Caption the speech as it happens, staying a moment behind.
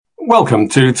Welcome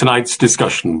to tonight's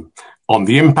discussion on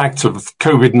the impact of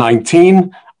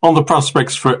COVID-19 on the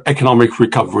prospects for economic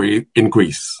recovery in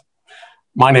Greece.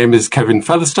 My name is Kevin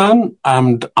Featherstone,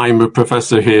 and I'm a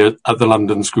professor here at the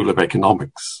London School of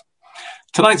Economics.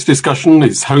 Tonight's discussion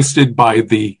is hosted by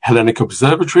the Hellenic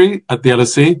Observatory at the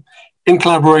LSE in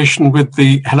collaboration with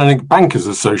the Hellenic Bankers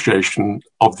Association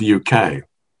of the UK.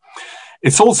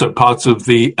 It's also part of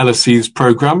the LSE's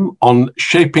programme on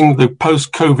Shaping the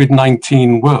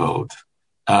Post-COVID-19 World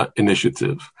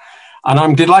initiative. And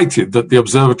I'm delighted that the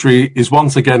Observatory is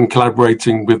once again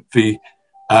collaborating with the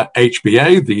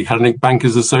HBA, the Hellenic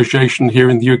Bankers Association here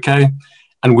in the UK,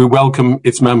 and we welcome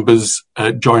its members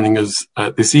joining us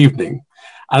this evening.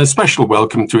 And a special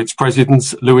welcome to its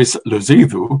president, Louis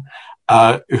Lozidou,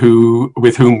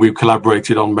 with whom we've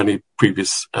collaborated on many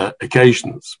previous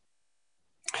occasions.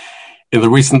 In the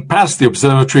recent past, the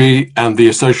Observatory and the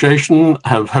Association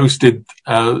have hosted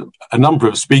a number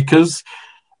of speakers,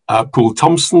 Paul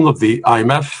Thompson of the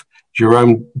IMF,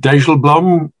 Jerome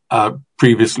Dijsselbloem,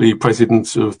 previously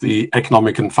President of the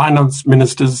Economic and Finance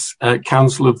Ministers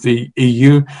Council of the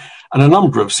EU, and a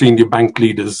number of senior bank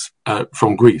leaders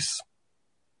from Greece.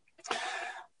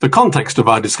 The context of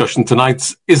our discussion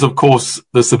tonight is, of course,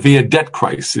 the severe debt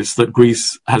crisis that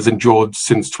Greece has endured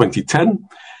since 2010,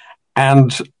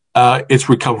 and its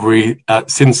recovery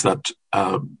since that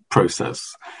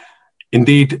process.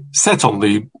 Indeed, set on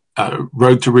the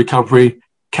road to recovery,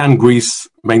 can Greece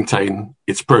maintain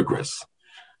its progress?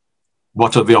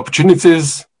 What are the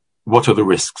opportunities? What are the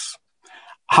risks?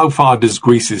 How far does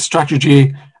Greece's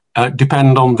strategy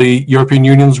depend on the European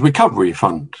Union's Recovery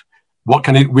Fund? What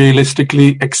can it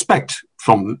realistically expect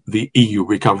from the EU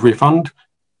Recovery Fund,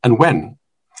 and when?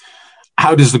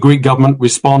 How does the Greek government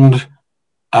respond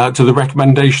to the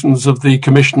recommendations of the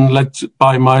Commission led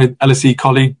by my LSE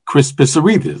colleague Chris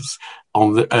Pissarides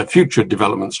on the future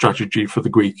development strategy for the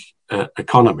Greek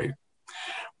economy?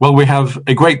 Well, we have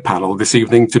a great panel this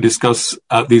evening to discuss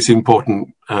these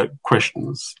important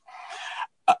questions.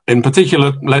 In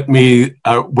particular, let me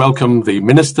welcome the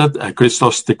Minister,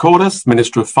 Christos Stykoras,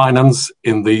 Minister of Finance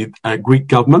in the Greek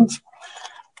government.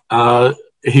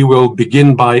 He will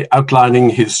begin by outlining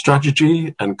his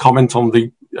strategy and comment on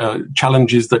the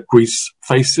challenges that Greece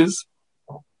faces.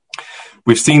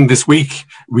 We've seen this week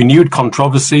renewed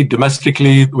controversy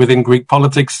domestically within Greek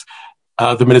politics.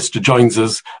 The minister joins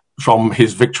us from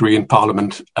his victory in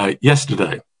Parliament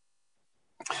yesterday.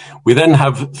 We then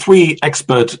have three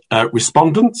expert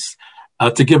respondents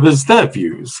to give us their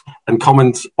views and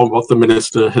comment on what the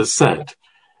minister has said.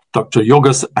 Dr.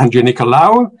 Yorgos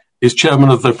Handjinicolaou is chairman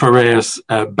of the Piraeus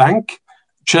Bank,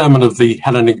 chairman of the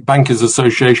Hellenic Bankers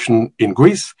Association in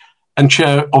Greece, and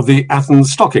chair of the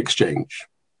Athens Stock Exchange.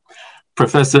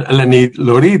 Professor Eleni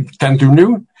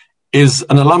Lori-Tentouniou is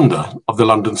an alumna of the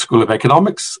London School of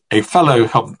Economics, a fellow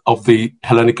of the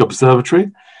Hellenic Observatory.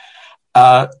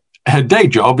 Her day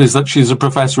job is that she's a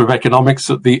professor of economics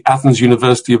at the Athens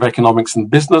University of Economics and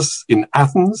Business in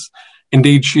Athens.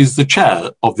 Indeed, she's the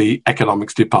chair of the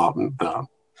economics department there.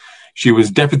 She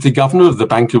was Deputy Governor of the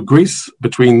Bank of Greece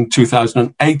between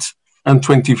 2008 and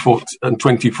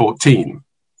 2014.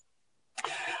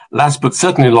 Last but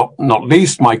certainly not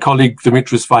least, my colleague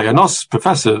Dimitris Vayanos,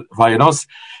 Professor Vayanos,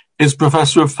 is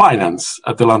Professor of Finance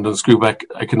at the London School of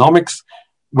Economics,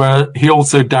 where he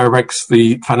also directs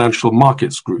the Financial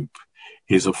Markets Group.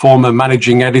 He's a former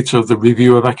managing editor of the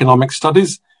Review of Economic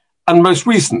Studies, and most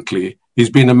recently, he's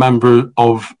been a member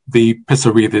of the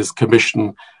Pissarides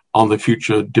Commission on the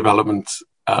future development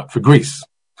for Greece.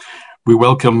 We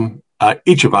welcome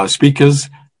each of our speakers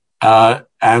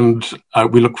and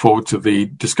we look forward to the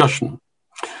discussion.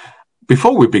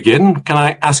 Before we begin, can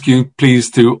I ask you please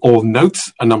to all note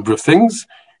a number of things?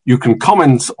 You can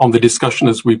comment on the discussion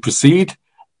as we proceed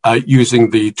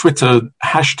using the Twitter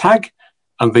hashtag,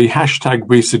 and the hashtag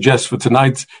we suggest for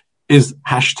tonight is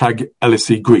hashtag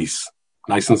LSE Greece.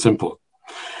 Nice and simple.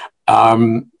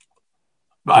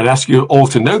 I'd ask you all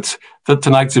to note that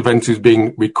tonight's event is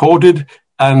being recorded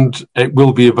and it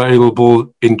will be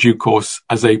available in due course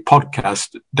as a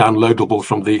podcast downloadable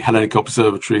from the Hellenic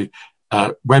Observatory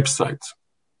website.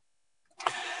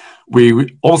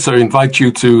 We also invite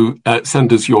you to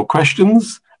send us your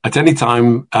questions at any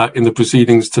time in the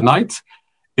proceedings tonight.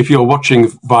 If you're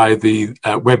watching via the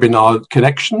webinar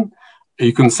connection,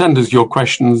 you can send us your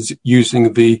questions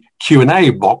using the Q&A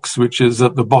box, which is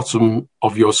at the bottom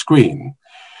of your screen.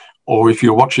 Or if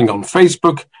you're watching on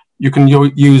Facebook, you can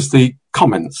use the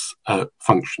comments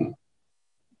function.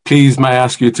 Please may I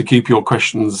ask you to keep your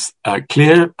questions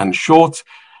clear and short,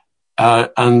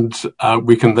 and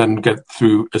we can then get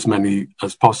through as many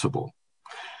as possible.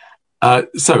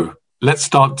 So Let's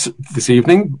start this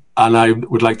evening, and I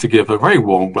would like to give a very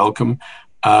warm welcome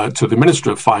to the Minister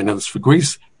of Finance for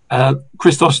Greece,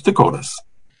 Christos Dikoudis.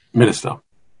 Minister.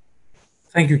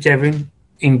 Thank you, Kevin.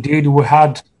 Indeed, we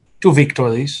had two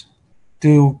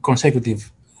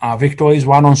consecutive victories,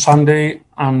 one on Sunday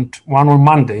and one on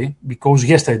Monday, because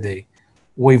yesterday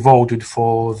we voted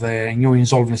for the new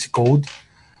insolvency code.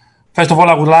 First of all,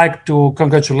 I would like to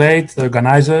congratulate the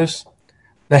organizers,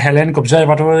 the Hellenic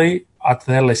Observatory at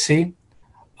the LSE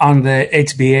and the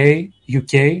HBA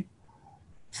UK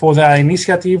for their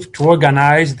initiative to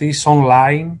organize this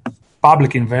online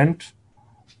public event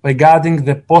regarding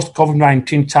the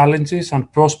post-COVID-19 challenges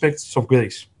and prospects of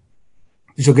Greece.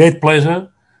 It's a great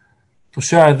pleasure to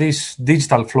share this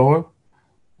digital floor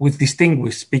with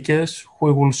distinguished speakers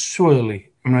who will surely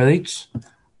enrich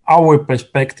our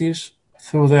perspectives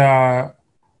through their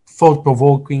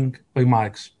thought-provoking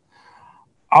remarks.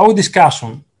 Our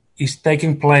discussion is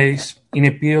taking place in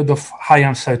a period of high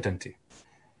uncertainty,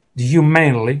 due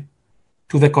mainly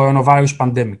to the coronavirus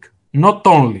pandemic. Not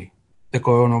only the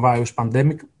coronavirus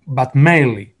pandemic, but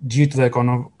mainly due to the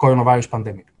coronavirus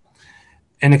pandemic.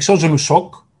 An exogenous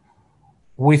shock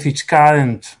with its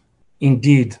current,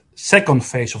 indeed, second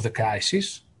phase of the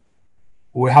crisis.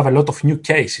 We have a lot of new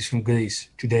cases in Greece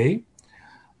today,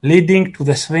 leading to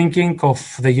the shrinking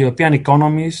of the European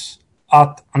economies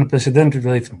at unprecedented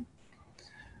rhythm.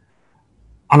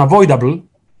 Unavoidable,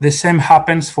 the same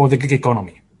happens for the Greek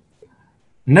economy.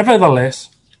 Nevertheless,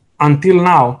 until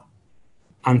now,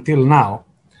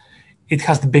 it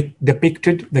has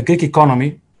depicted the Greek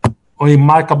economy on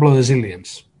remarkable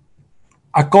resilience.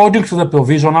 According to the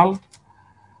provisional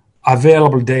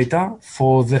available data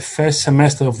for the first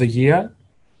semester of the year,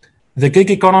 the Greek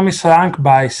economy shrank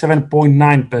by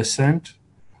 7.9%,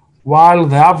 while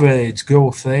the average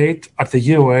growth rate at the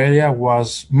euro area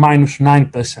was minus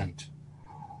 9%.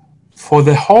 For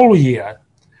the whole year,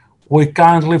 we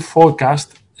currently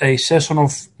forecast a recession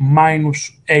of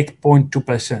minus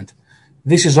 8.2%.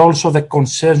 This is also the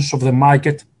consensus of the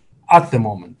market at the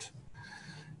moment.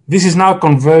 This is now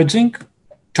converging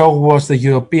towards the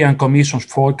European Commission's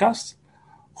forecast,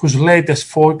 whose latest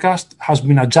forecast has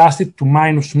been adjusted to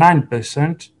minus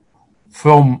 9%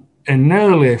 from an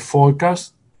earlier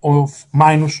forecast of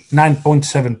minus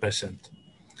 9.7%.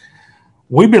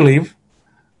 We believe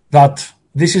that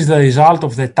this is the result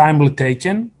of the timely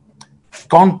taken,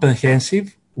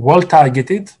 comprehensive,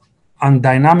 well-targeted and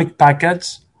dynamic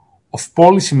package of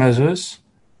policy measures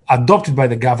adopted by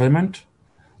the government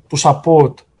to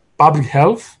support public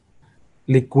health,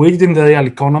 liquidity in the real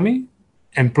economy,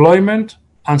 employment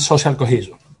and social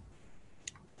cohesion.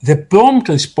 The prompt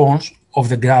response of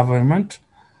the government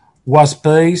was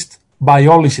praised by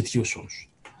all institutions.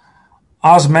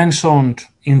 As mentioned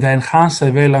in the enhanced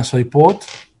surveillance report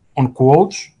on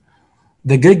quotes,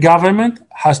 the Greek government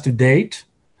has to date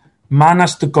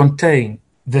managed to contain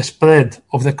the spread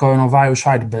of the coronavirus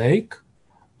outbreak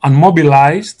and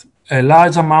mobilized a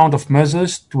large amount of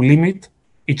measures to limit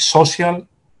its social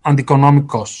and economic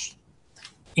costs.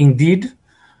 Indeed,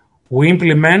 we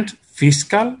implement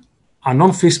fiscal and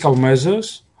non-fiscal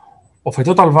measures of a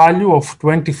total value of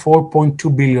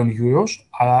 24.2 billion euros,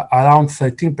 around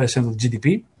 13% of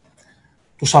GDP,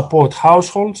 to support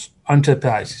households and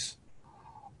enterprises.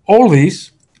 All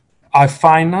these are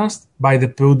financed by the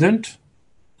prudent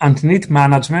and neat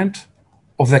management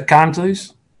of the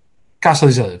country's cash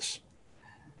reserves.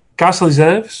 Cash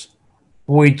reserves,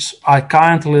 which are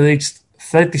currently reached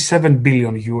 37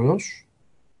 billion euros,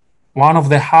 one of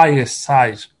the highest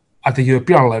size at the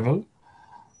European level,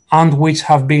 and which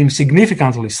have been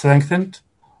significantly strengthened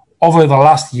over the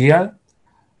last year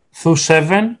through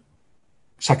 7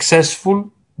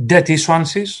 successful debt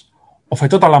issuances of a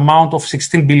total amount of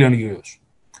 16 billion euros.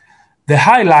 The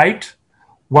highlight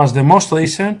was the most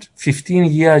recent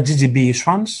 15-year GGB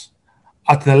issuance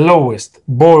at the lowest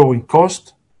borrowing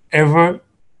cost ever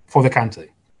for the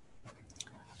country.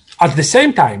 At the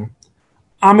same time,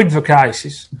 amid the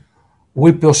crisis,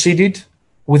 we proceeded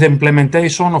with the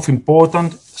implementation of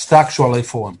important structural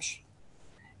reforms.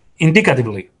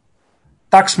 Indicatively,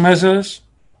 tax measures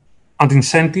and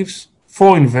incentives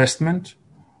for investment,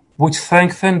 which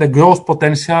strengthen the growth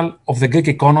potential of the Greek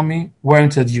economy, were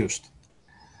introduced.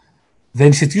 The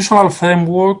institutional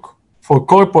framework for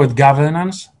corporate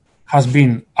governance has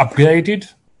been upgraded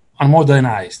and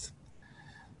modernized.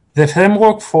 The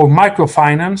framework for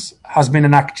microfinance has been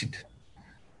enacted.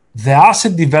 The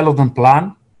asset development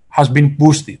plan has been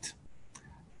boosted.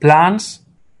 Plans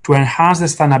to enhance the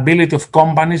sustainability of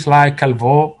companies like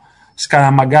Calvo,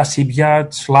 Skaramaga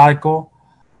Shipyards, Larco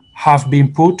have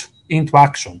been put into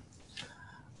action.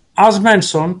 As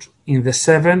mentioned, in the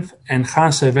 7th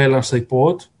Enhanced Surveillance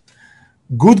Report,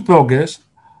 good progress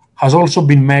has also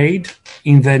been made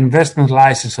in the investment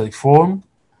license reform,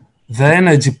 the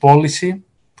energy policy,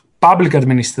 public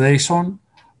administration,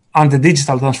 and the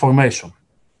digital transformation.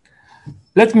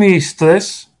 Let me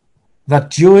stress that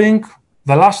during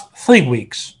the last 3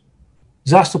 weeks,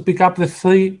 just to pick up the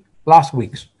 3 last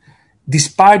weeks,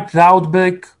 despite the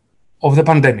outbreak of the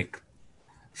pandemic,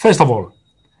 first of all,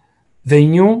 the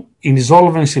new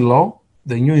insolvency law,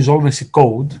 the new insolvency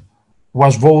code,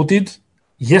 was voted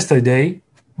yesterday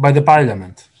by the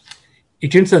Parliament.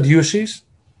 It introduces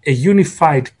a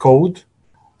unified code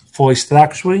for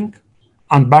restructuring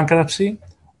and bankruptcy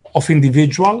of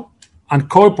individual and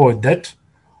corporate debt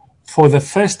for the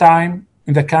first time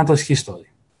in the country's history.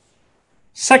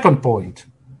 Second point,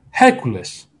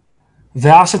 Hercules, the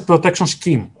asset protection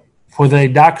scheme for the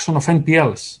reduction of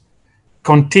NPLs,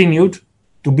 continued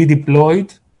to be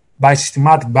deployed by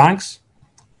systematic banks,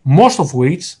 most of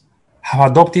which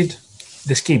have adopted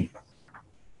the scheme.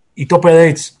 It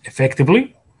operates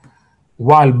effectively,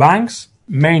 while banks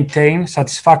maintain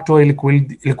satisfactory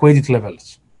liquidity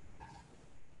levels.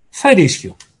 Third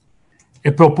issue,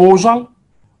 a proposal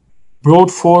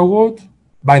brought forward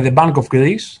by the Bank of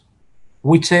Greece,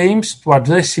 which aims to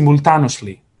address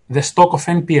simultaneously the stock of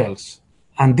NPLs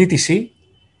and DTC,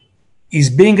 is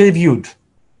being reviewed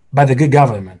by the Greek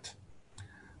government.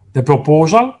 The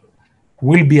proposal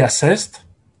will be assessed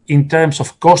in terms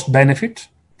of cost-benefit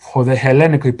for the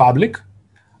Hellenic Republic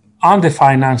and the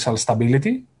financial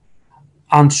stability,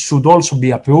 and should also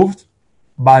be approved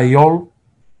by all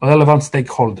relevant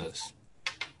stakeholders.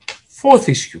 Fourth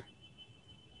issue,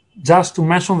 just to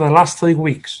mention the last 3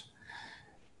 weeks,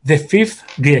 the 5th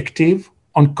directive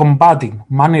on combating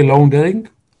money laundering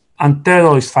and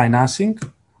terrorist financing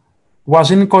was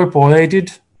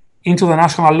incorporated into the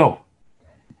national law.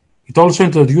 It also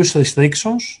introduced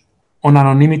restrictions on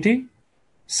anonymity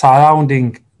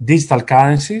surrounding digital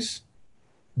currencies,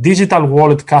 digital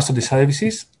wallet custody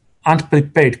services, and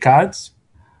prepaid cards,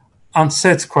 and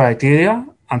sets criteria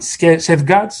and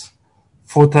safeguards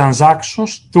for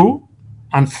transactions to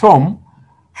and from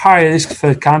high-risk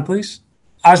third countries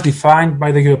as defined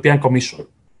by the European Commission.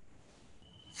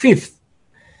 Fifth,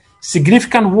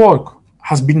 significant work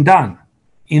has been done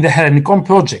in the Hellenikon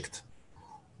project,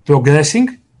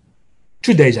 progressing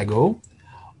 2 days ago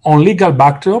on legal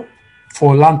backdrop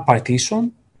for land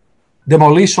partition,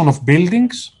 demolition of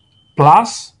buildings,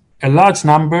 plus a large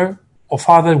number of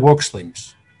other work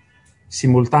streams.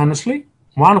 Simultaneously,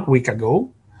 1 week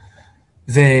ago,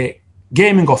 the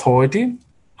Gaming Authority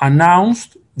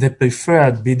announced the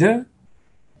preferred bidder,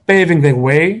 paving the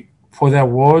way for the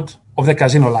award of the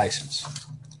casino license.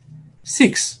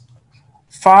 6.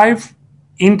 5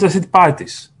 interested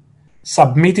parties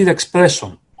submitted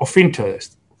expression of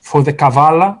interest for the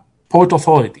Kavala Port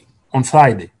Authority on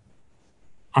Friday,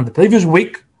 and the previous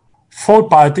week, 4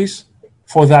 parties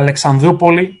for the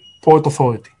Alexandroupoli Port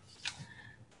Authority.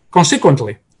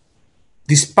 Consequently,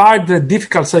 despite the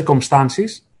difficult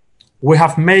circumstances, we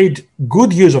have made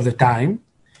good use of the time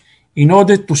in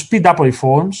order to speed up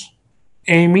reforms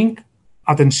aiming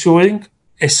at ensuring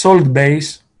a solid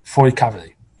base for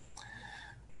recovery.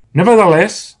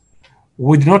 Nevertheless,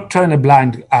 we do not turn a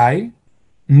blind eye,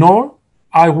 nor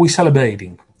are we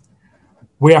celebrating.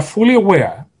 We are fully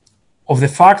aware of the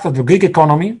fact that the Greek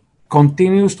economy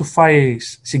continues to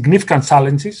face significant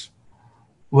challenges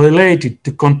related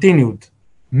to continued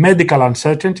medical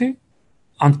uncertainty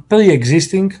and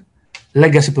pre-existing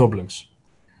legacy problems.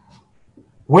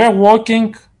 We are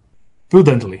working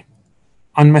prudently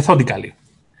and methodically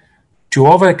to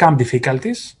overcome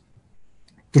difficulties,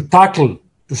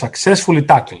 to successfully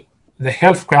tackle the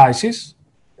health crisis,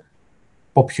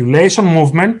 population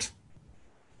movement,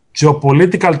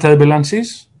 geopolitical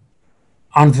turbulences,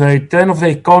 and the return of the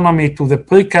economy to the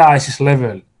pre-crisis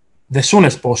level the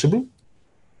soonest possible.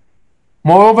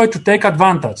 Moreover, to take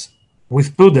advantage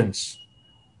with prudence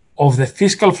of the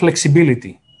fiscal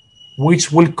flexibility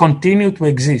which will continue to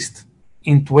exist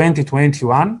in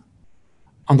 2021,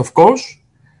 and of course,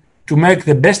 to make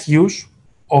the best use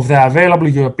of the available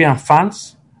European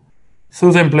funds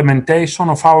through the implementation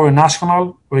of our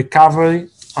national recovery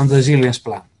and resilience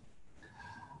plan.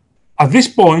 At this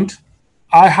point,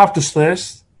 I have to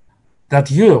stress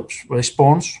that Europe's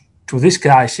response to this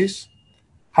crisis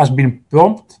has been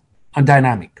prompt and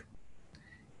dynamic.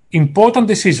 Important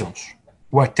decisions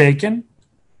were taken,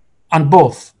 and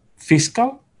both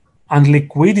fiscal and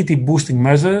liquidity boosting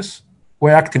measures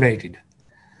were activated.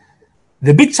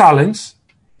 The big challenge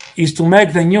is to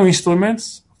make the new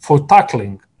instruments for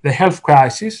tackling the health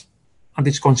crisis and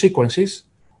its consequences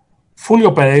fully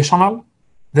operational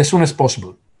the soonest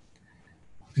possible.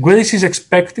 Greece is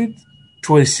expected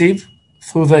to receive,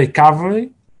 through the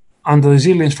Recovery and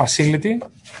Resilience Facility,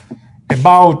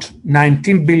 about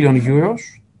 19 billion euros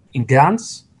in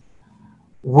grants,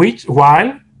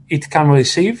 while it can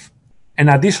receive an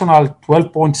additional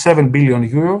 12.7 billion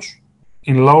euros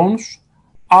in loans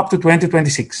up to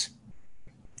 2026.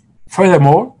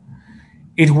 Furthermore,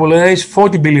 it will raise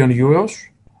 40 billion euros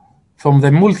from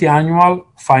the multi-annual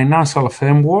financial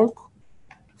framework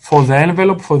for the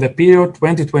envelope for the period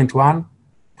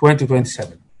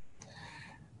 2021-2027.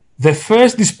 The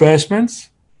first disbursements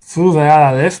through the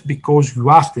RRF, because you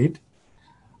asked it,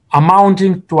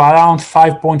 amounting to around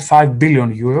 5.5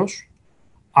 billion euros,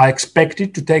 are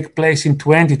expected to take place in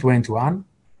 2021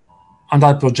 and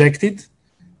are projected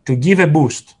to give a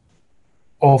boost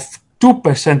of 2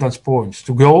 percentage points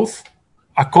to growth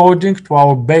according to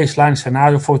our baseline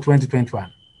scenario for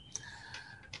 2021.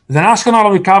 The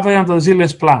National Recovery and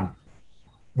Resilience Plan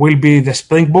will be the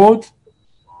springboard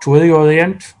to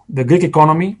reorient the Greek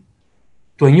economy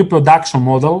to a new production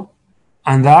model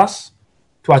and thus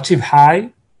to achieve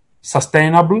high,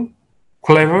 sustainable,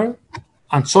 clever,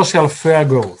 and social fair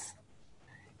growth.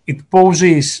 It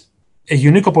poses a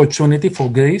unique opportunity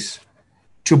for Greece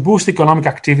to boost economic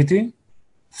activity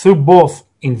through both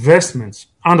investments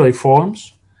and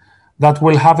reforms that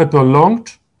will have a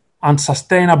prolonged and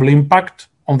sustainable impact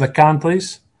on the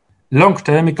country's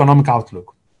long-term economic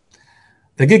outlook.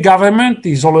 The Greek government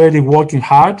is already working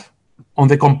hard on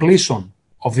the completion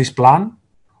of this plan,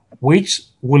 which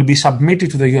will be submitted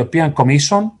to the European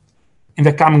Commission in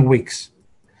the coming weeks.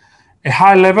 A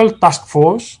high-level task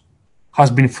force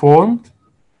has been formed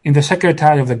in the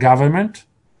Secretariat of the Government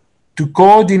to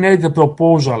coordinate the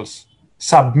proposals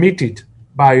submitted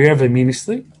by every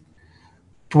ministry,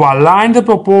 to align the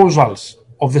proposals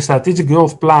of the Strategic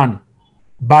Growth Plan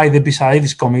by the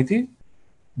Pissarides Committee.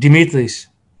 Dimitris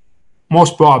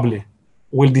most probably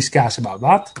will discuss about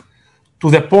that, to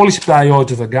the policy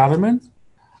priorities of the government,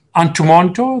 and to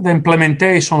monitor the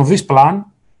implementation of this plan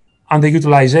and the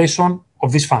utilization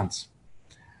of these funds.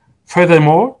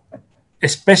 Furthermore, a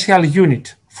special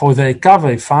unit for the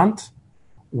Recovery Fund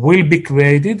will be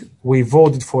created. We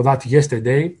voted for that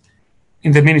yesterday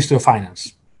in the Ministry of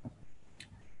Finance.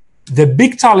 The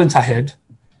big challenge ahead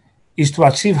is to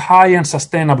achieve high and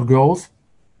sustainable growth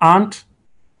and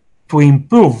to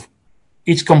improve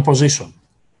its composition.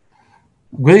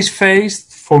 Greece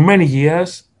faced for many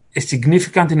years a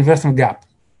significant investment gap.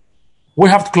 We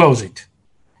have to close it.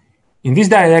 In this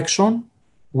direction,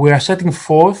 we are setting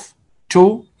forth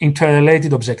two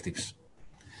interrelated objectives.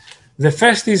 The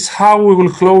first is how we will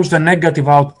close the negative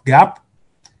output gap,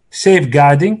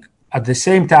 safeguarding at the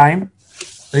same time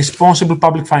responsible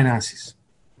public finances.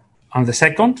 And the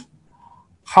second,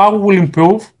 how we will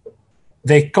improve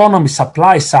the economy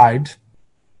supply side,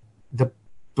 the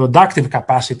productive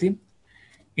capacity,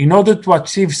 in order to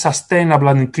achieve sustainable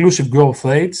and inclusive growth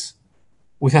rates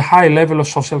with a high level of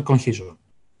social cohesion.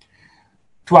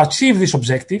 To achieve these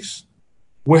objectives,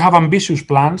 we have ambitious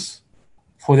plans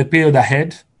for the period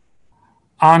ahead,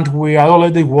 and we are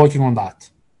already working on that.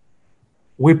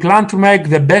 We plan to make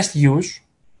the best use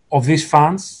of these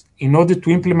funds in order to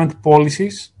implement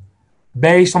policies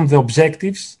based on the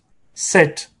objectives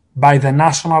set by the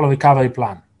National Recovery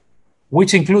Plan,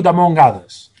 which include, among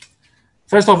others,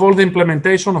 first of all, the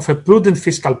implementation of a prudent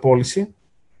fiscal policy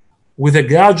with a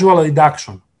gradual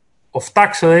reduction of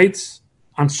tax rates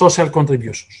and social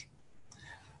contributions.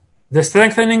 The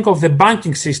strengthening of the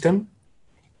banking system,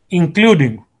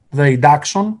 including the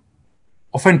reduction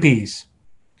of NPEs.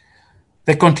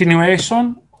 The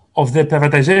continuation of the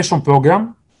privatization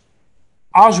program,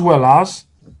 as well as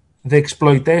the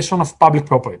exploitation of public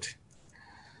property.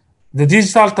 The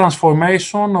digital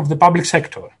transformation of the public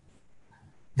sector.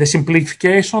 The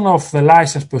simplification of the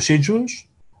license procedures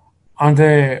and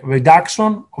the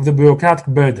reduction of the bureaucratic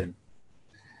burden.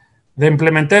 The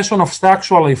implementation of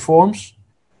structural reforms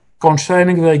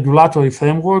concerning the regulatory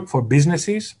framework for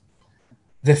businesses,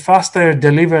 the faster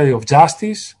delivery of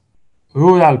justice,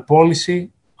 rural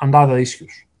policy, and other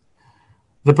issues.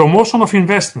 The promotion of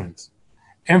investment,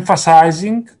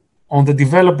 emphasizing on the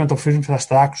development of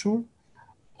infrastructure,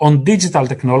 on digital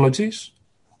technologies,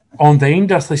 on the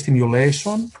industry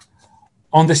stimulation,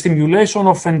 on the stimulation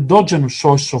of endogenous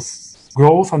sources of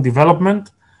growth and development,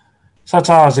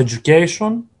 such as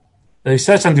education,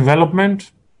 research and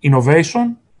development,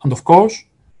 innovation, and of course,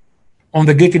 on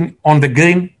the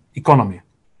green economy.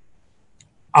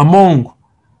 Among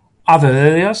other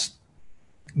areas,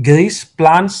 Greece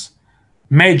plans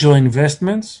major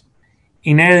investments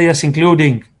in areas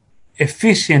including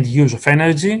efficient use of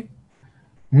energy,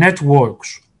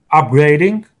 networks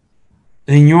upgrading,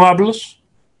 renewables,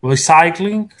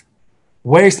 recycling,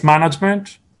 waste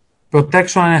management,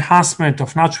 protection and enhancement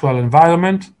of natural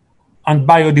environment, and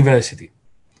biodiversity.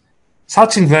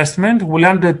 Such investment will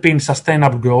underpin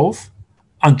sustainable growth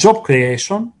and job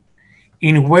creation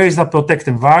in ways that protect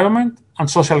environment and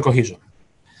social cohesion.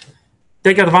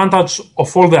 Take advantage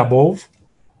of all the above,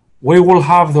 we will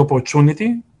have the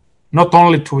opportunity not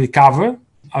only to recover,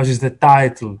 as is the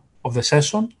title of the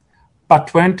session, but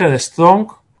to enter a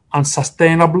strong and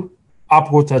sustainable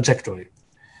upward trajectory.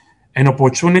 An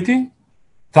opportunity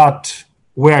that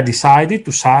we are decided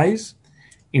to seize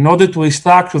in order to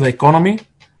restructure the economy,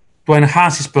 to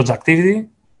enhance its productivity,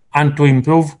 and to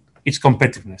improve its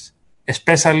competitiveness,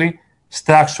 especially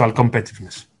structural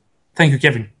competitiveness. Thank you,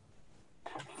 Kevin.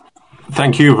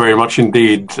 Thank you very much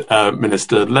indeed,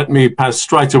 Minister. Let me pass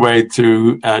straight away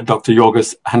to Dr.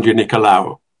 Yorgos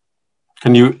Handjinicolaou.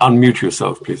 Can you unmute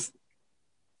yourself, please?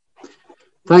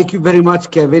 Thank you very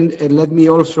much, Kevin. And let me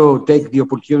also take the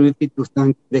opportunity to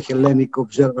thank the Hellenic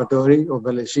Observatory of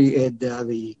LSE and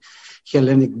the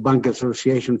Hellenic Bank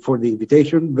Association for the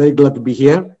invitation. Very glad to be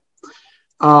here.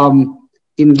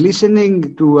 In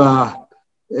listening to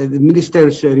the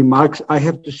Minister's remarks, I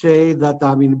have to say that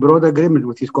I'm in broad agreement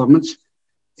with his comments.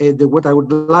 What I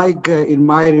would like in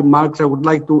my remarks, I would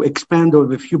like to expand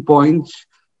on a few points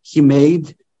he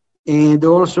made, and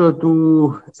also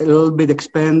to a little bit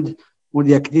expand on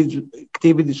the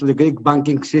activities of the Greek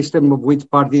banking system, of which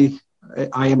party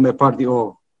I am a party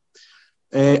of.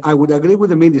 I would agree with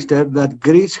the Minister that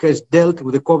Greece has dealt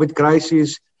with the COVID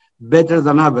crisis better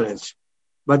than average,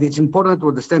 but it's important to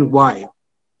understand why.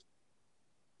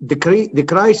 The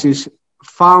crisis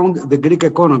found the Greek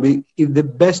economy in the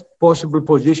best possible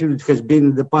position it has been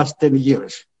in the past 10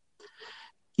 years.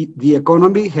 The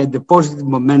economy had a positive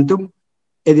momentum,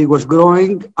 and it was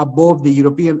growing above the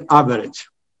European average.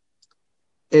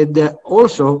 And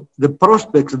also, the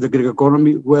prospects of the Greek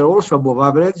economy were also above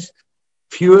average,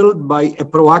 fueled by a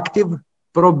proactive,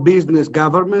 pro-business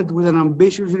government with an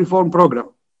ambitious reform program.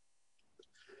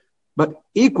 But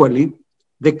equally,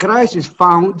 the crisis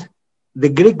found the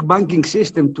Greek banking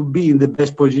system to be in the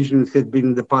best position it had been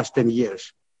in the past 10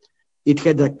 years. It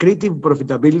had accretive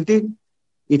profitability,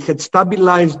 it had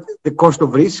stabilized the cost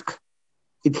of risk,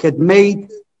 it had made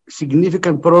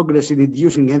significant progress in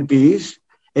reducing NPEs,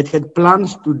 it had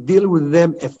plans to deal with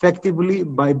them effectively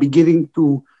by beginning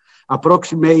to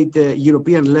approximate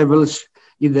European levels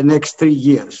in the next 3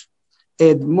 years.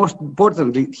 And most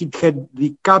importantly, it had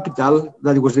the capital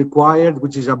that was required,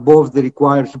 which is above the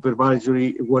required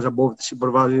supervisory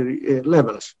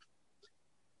levels.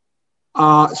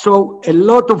 So a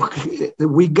lot of,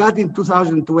 we got in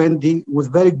 2020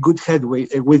 with very good headway,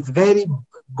 with very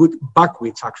good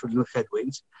backwinds, actually, not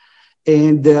headwinds.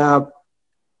 And,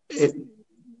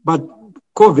 but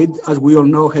COVID, as we all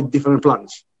know, had different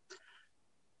plans.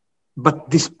 But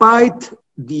despite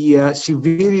the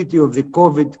severity of the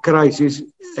COVID crisis,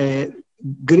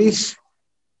 Greece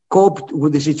coped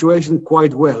with the situation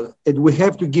quite well. And we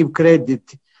have to give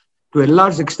credit to a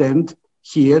large extent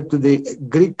here to the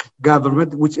Greek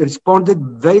government, which responded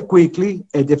very quickly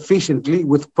and efficiently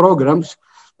with programs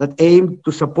that aimed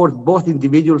to support both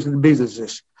individuals and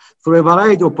businesses through a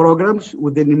variety of programs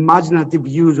with an imaginative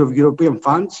use of European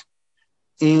funds.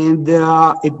 And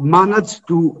it managed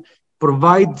to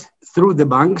provide through the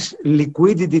banks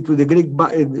liquidity to the Greek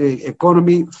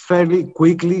economy fairly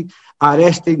quickly,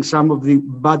 arresting some of the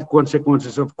bad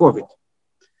consequences of COVID.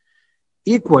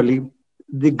 Equally,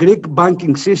 the Greek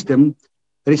banking system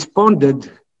responded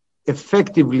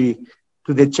effectively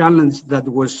to the challenge that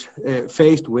was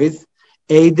faced with,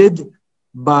 aided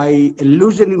by a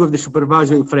loosening of the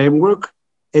supervisory framework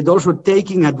and also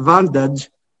taking advantage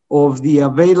of the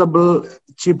available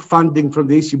cheap funding from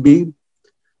the ECB.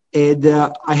 And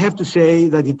I have to say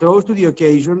that it rose to the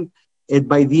occasion, and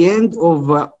by the end of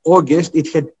August,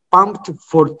 it had pumped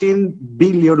 14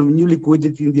 billion of new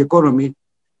liquidity in the economy.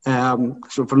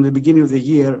 So from the beginning of the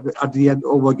year at the end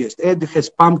of August, and it has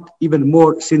pumped even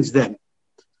more since then.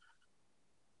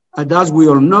 And as we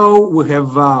all know, we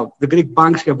have the Greek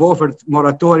banks have offered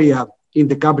moratoria in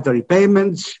the capital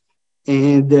repayments,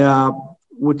 and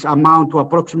which amount to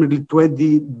approximately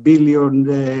 20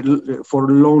 billion for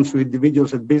loans to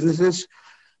individuals and businesses,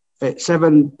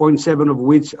 7.7 of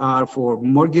which are for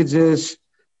mortgages,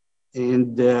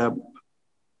 and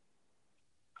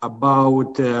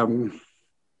about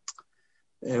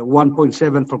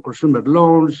 1.7 for consumer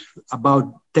loans,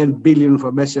 about 10 billion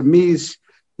for SMEs,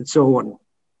 and so on.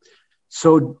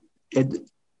 So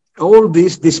all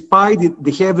this, despite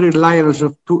the heavy reliance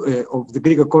of the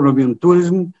Greek economy on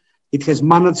tourism, It has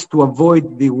managed to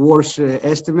avoid the worst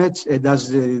estimates. And as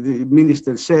the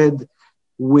minister said,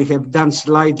 we have done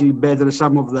slightly better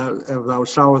some of our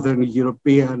southern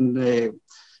European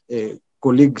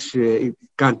colleagues,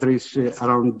 countries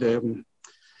around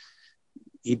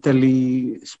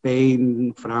Italy,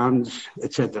 Spain, France,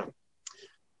 etc.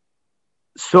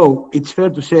 So it's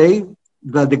fair to say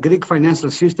that the Greek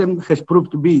financial system has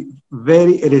proved to be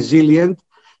very resilient.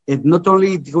 And not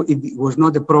only it was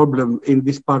not a problem in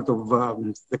this part of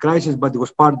the crisis, but it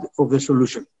was part of the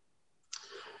solution.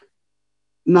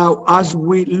 Now, as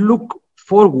we look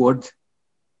forward,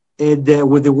 and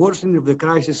with the worsening of the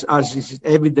crisis, as is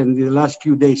evident in the last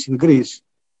few days in Greece,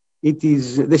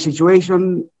 the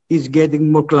situation is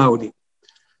getting more cloudy.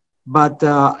 But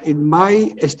in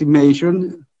my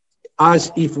estimation,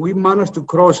 as if we manage to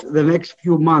cross the next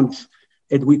few months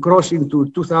and we cross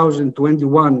into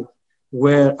 2021,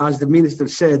 where, as the minister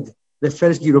said, the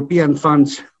first European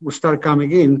funds will start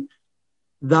coming in,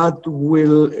 that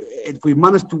will, if we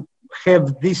manage to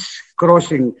have this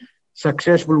crossing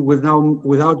successful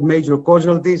without major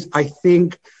casualties, I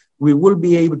think we will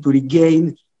be able to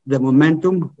regain the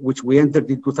momentum which we entered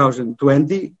in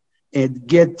 2020 and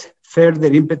get further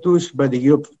impetus by the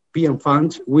European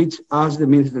funds, which, as the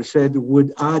minister said,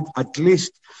 would add at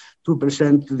least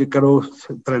 2% to the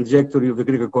growth trajectory of the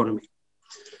Greek economy.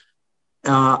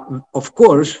 Of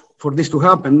course, for this to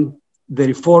happen, the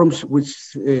reforms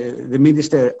which the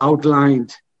minister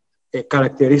outlined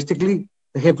characteristically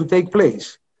have to take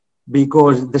place,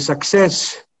 because the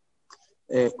success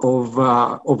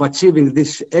of achieving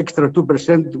this extra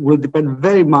 2% will depend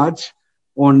very much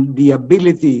on the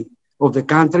ability of the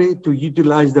country to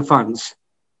utilize the funds.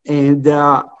 And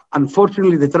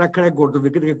unfortunately, the track record of the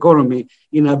Greek economy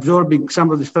in absorbing some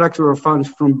of the structural funds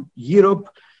from Europe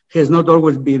has not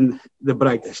always been the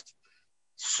brightest.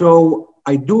 So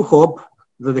I do hope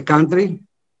that the country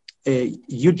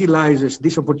utilizes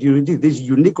this opportunity, this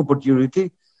unique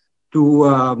opportunity,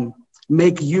 to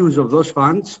make use of those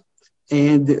funds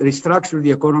and restructure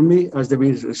the economy, as the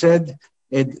minister said,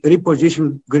 and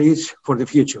reposition Greece for the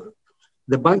future.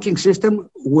 The banking system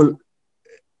will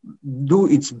do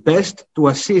its best to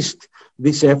assist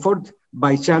this effort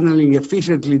by channeling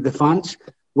efficiently the funds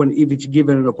if it's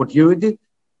given an opportunity.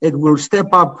 It will step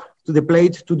up to the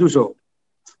plate to do so.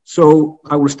 So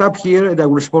I will stop here and I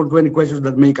will respond to any questions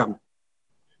that may come.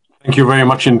 Thank you very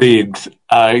much indeed.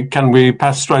 Can we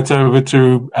pass straight over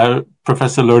to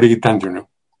Professor Lori Tandrinou?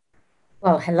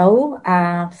 Well, hello.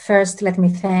 First, let me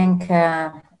thank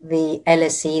the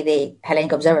LSE, the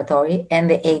Hellenic Observatory, and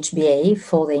the HBA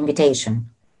for the invitation.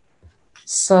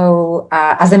 So,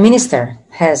 as the minister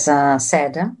has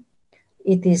said,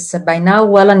 it is by now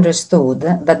well understood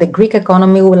that the Greek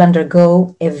economy will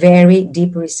undergo a very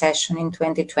deep recession in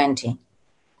 2020.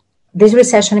 This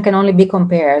recession can only be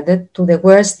compared to the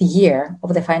worst year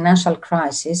of the financial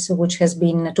crisis, which has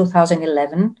been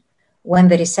 2011, when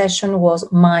the recession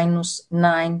was minus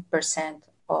 9%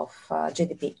 of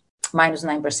GDP, minus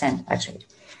 9% actually.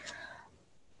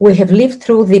 We have lived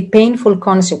through the painful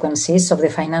consequences of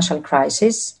the financial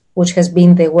crisis, which has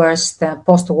been the worst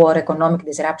post-war economic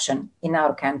disruption in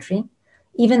our country.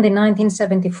 Even the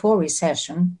 1974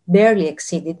 recession barely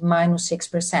exceeded minus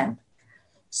 6%.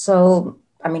 So,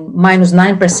 minus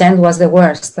 9% was the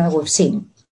worst we've seen.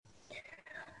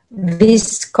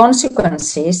 These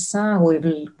consequences we've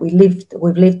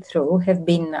lived through have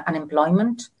been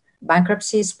unemployment,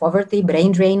 bankruptcies, poverty,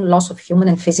 brain drain, loss of human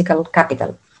and physical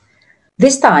capital.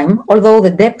 This time, although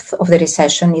the depth of the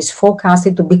recession is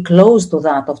forecasted to be close to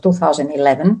that of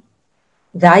 2011,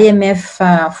 the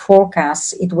IMF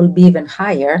forecasts it will be even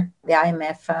higher. The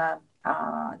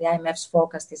IMF's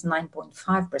forecast is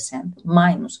 9.5%,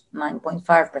 minus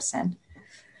 9.5%.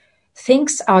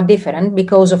 Things are different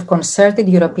because of concerted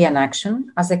European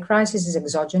action, as the crisis is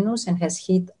exogenous and has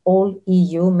hit all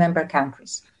EU member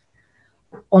countries.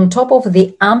 On top of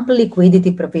the ample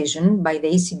liquidity provision by the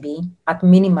ECB at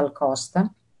minimal cost,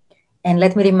 and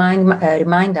let me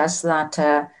remind us that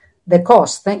the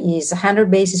cost is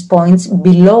 100 basis points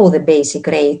below the basic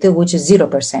rate, which is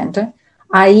 0%,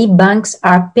 i.e. banks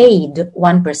are paid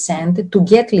 1% to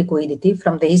get liquidity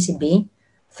from the ECB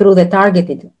through the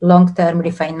targeted long-term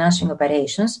refinancing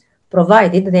operations,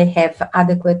 provided they have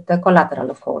adequate collateral,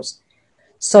 of course.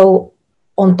 So,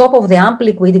 on top of the ample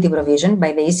liquidity provision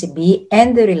by the ECB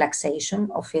and the relaxation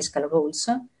of fiscal rules,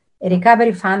 a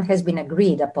recovery fund has been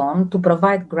agreed upon to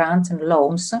provide grants and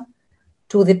loans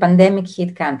to the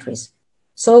pandemic-hit countries.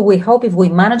 So we hope if we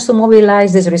manage to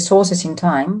mobilize these resources in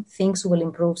time, things will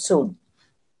improve soon.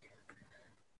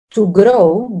 To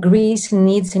grow, Greece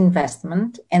needs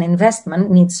investment, and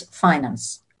investment needs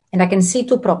finance. And I can see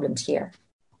two problems here.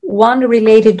 One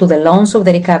related to the loans of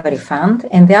the Recovery Fund,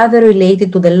 and the other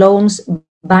related to the loans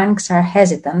banks are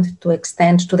hesitant to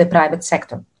extend to the private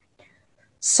sector.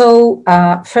 So,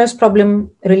 first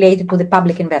problem related to the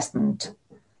public investment.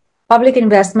 Public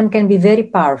investment can be very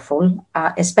powerful,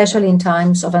 especially in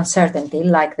times of uncertainty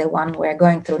like the one we're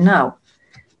going through now.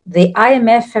 The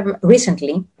IMF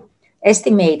recently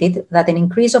estimated that an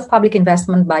increase of public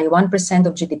investment by 1%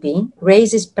 of GDP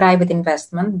raises private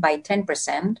investment by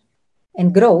 10%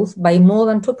 and growth by more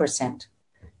than 2%.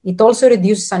 It also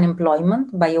reduces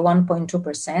unemployment by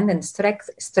 1.2% and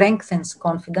strengthens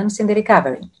confidence in the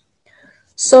recovery.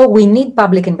 So we need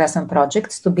public investment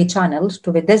projects to be channeled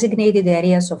to the designated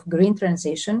areas of green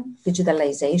transition,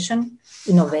 digitalization,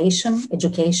 innovation,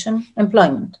 education,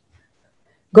 employment.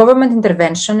 Government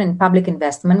intervention and public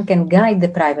investment can guide the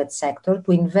private sector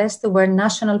to invest where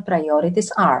national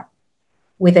priorities are.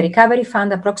 With the Recovery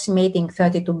Fund approximating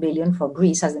 32 billion for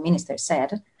Greece, as the minister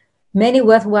said, many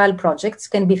worthwhile projects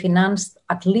can be financed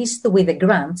at least with the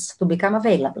grants to become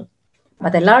available.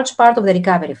 But a large part of the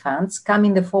recovery funds come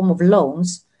in the form of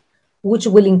loans, which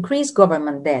will increase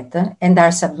government debt and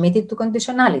are submitted to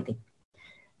conditionality.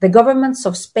 The governments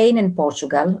of Spain and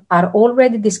Portugal are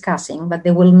already discussing that they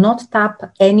will not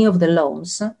tap any of the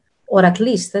loans, or at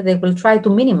least they will try to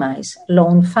minimize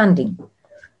loan funding.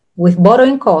 With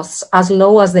borrowing costs as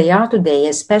low as they are today,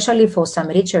 especially for some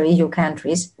richer EU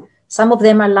countries, some of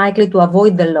them are likely to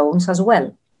avoid the loans as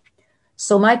well.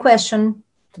 So my question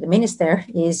to the minister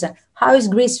is, how is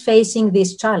Greece facing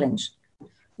this challenge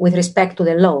with respect to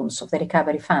the loans of the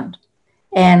Recovery Fund?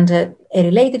 And a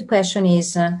related question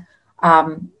is,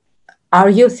 are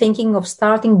you thinking of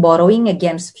starting borrowing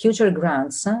against future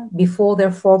grants before their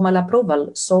formal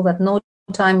approval so that no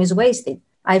time is wasted?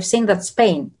 I've seen that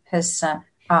Spain has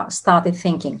started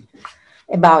thinking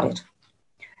about it.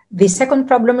 The second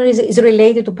problem is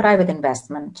related to private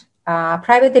investment.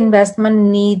 Private investment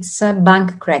needs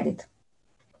bank credit.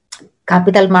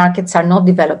 Capital markets are not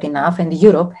developed enough, and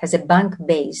Europe has a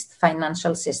bank-based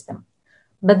financial system.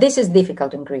 But this is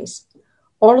difficult in Greece.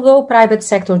 Although private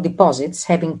sector deposits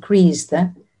have increased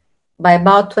by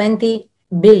about 20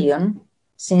 billion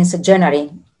since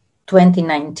January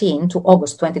 2019 to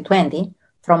August 2020,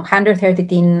 from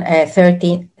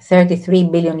 133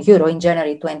 billion euro in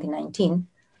January 2019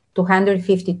 to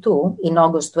 152 in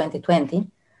August 2020,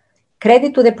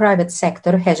 credit to the private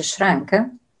sector has shrunk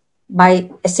by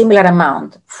a similar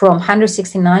amount, from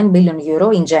 169 billion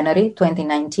euro in January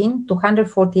 2019 to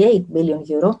 148 billion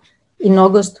euro in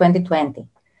August 2020.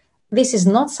 This is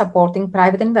not supporting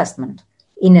private investment.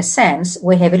 In a sense,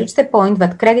 we have reached a point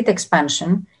that credit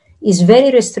expansion is very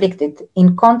restricted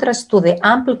in contrast to the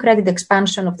ample credit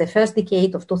expansion of the first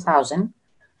decade of 2000,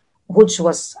 which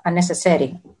was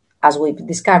unnecessary, as we've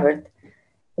discovered,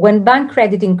 when bank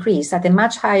credit increased at a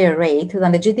much higher rate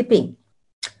than the GDP.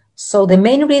 So the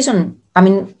main reason,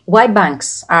 why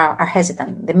banks are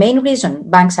hesitant, the main reason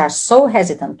banks are so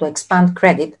hesitant to expand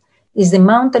credit is the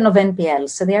mountain of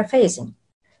NPLs they are facing.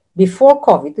 Before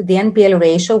COVID, the NPL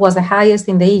ratio was the highest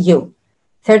in the EU.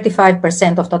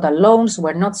 35% of total loans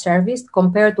were not serviced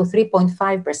compared to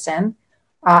 3.5%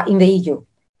 in the EU.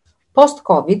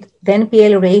 Post-COVID, the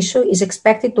NPL ratio is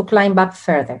expected to climb up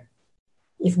further.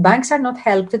 If banks are not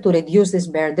helped to reduce this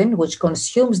burden, which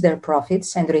consumes their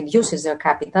profits and reduces their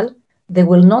capital, they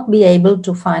will not be able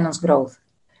to finance growth.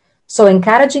 So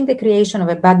encouraging the creation of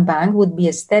a bad bank would be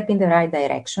a step in the right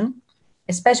direction,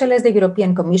 especially as the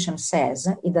European Commission says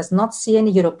it does not see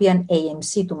any European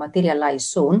AMC to materialize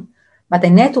soon, but a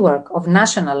network of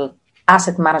national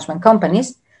asset management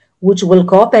companies which will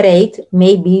cooperate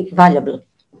may be valuable.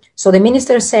 So the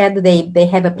minister said they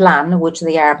have a plan which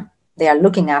they are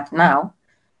looking at now,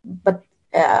 but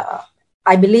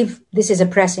I believe this is a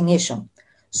pressing issue.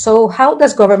 So how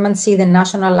does government see the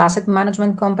national asset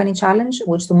management company challenge,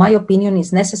 which to my opinion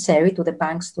is necessary to the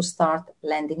banks to start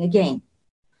lending again?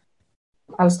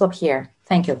 I'll stop here.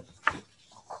 Thank you.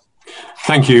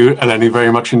 Thank you, Eleni,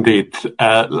 very much indeed.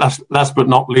 Last but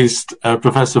not least,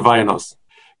 Professor Vaianos.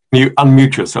 Can you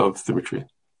unmute yourself, Dimitri?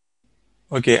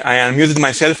 Okay, I unmuted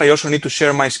myself. I also need to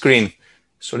share my screen.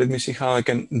 So let me see how I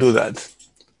can do that.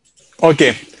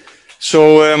 Okay,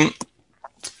 so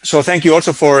thank you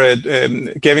also for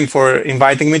Kevin for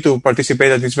inviting me to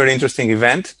participate at this very interesting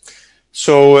event.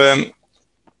 So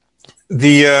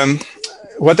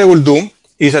what I will do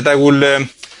is that I will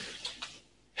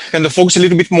kind of focus a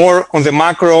little bit more on the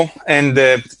macro and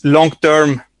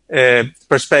long-term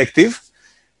perspective,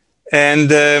 and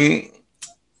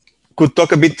could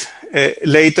talk a bit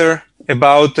later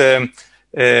about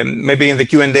maybe in the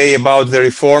Q&A about the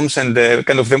reforms and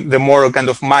the more kind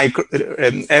of micro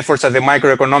efforts at the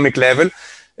microeconomic level.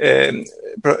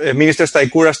 Minister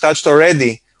Staikouras touched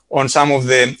already on some of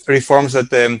the reforms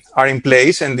that are in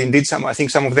place, and indeed I think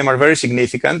some of them are very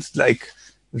significant, like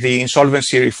the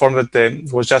insolvency reform that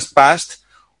was just passed,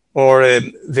 or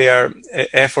their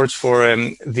efforts for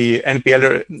the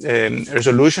NPL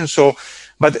resolution. So,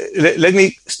 but let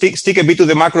me stick a bit to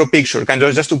the macro picture, kind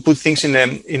of just to put things in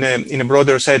a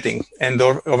broader setting and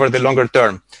over the longer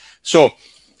term. So,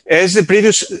 as the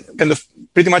previous kind of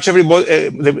pretty much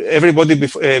everybody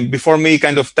before me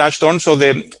kind of touched on, so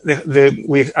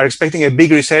we are expecting a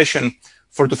big recession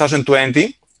for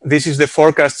 2020. This is the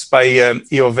forecasts by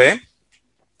EOV.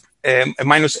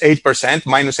 -8%,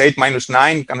 -8,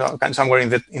 -9, somewhere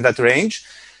in that range,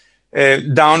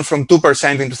 down from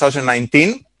 2% in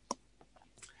 2019.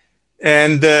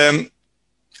 And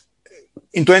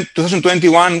in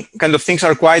 2021, kind of things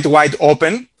are quite wide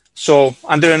open. So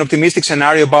under an optimistic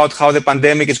scenario about how the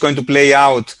pandemic is going to play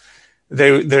out,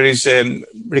 there is a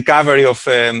recovery of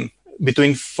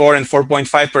between 4 and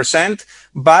 4.5%.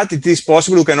 But it is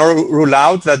possible, we can rule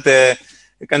out that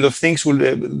kind of things will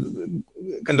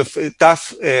kind of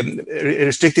tough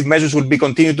restrictive measures will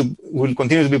continue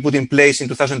to be put in place in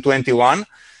 2021,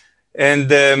 and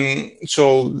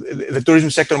so the tourism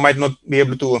sector might not be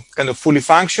able to kind of fully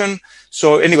function.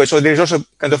 So anyway, so there is also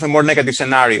kind of a more negative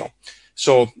scenario.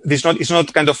 So it's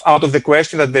not kind of out of the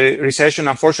question that the recession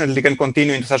unfortunately can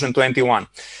continue in 2021.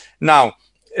 Now,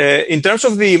 in terms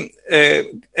of the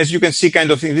as you can see,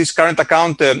 kind of in this current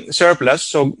account surplus,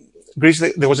 so Greece,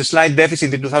 there was a slight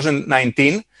deficit in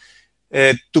 2019,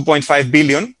 2.5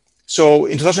 billion. So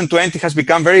in 2020 it has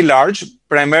become very large,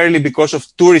 primarily because of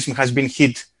tourism has been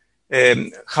hit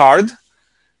hard.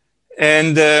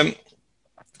 And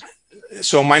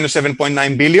so minus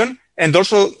 7.9 billion. And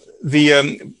also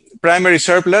the primary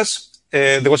surplus,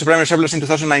 there was a primary surplus in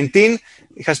 2019.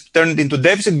 It has turned into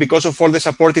deficit because of all the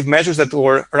supportive measures that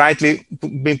were rightly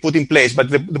being put in place. But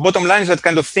the bottom line is that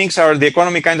kind of things the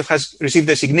economy kind of has received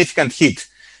a significant hit,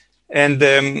 and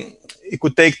it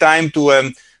could take time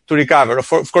to recover.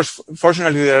 Of course,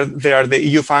 fortunately, there are the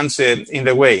EU funds in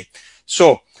the way.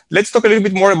 So let's talk a little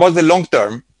bit more about the long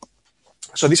term.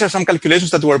 So these are some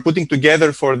calculations that we're putting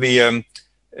together for the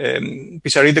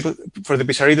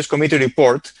Pissarides Committee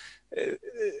report.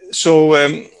 So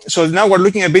now we're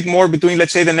looking a bit more between,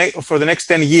 let's say, for the next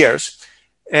 10 years.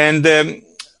 And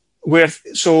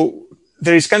so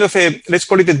there is kind of let's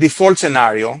call it a default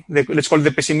scenario. Let's call it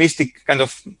the pessimistic kind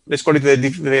of, let's call it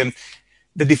the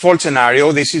default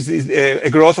scenario. This is a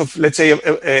growth of, let's say,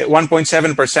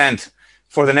 1.7%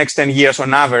 for the next 10 years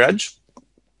on average.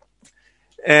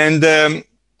 And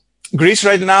Greece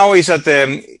right now is at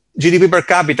GDP per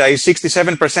capita is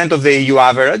 67% of the EU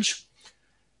average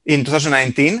in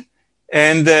 2019.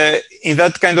 And in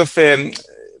that kind of,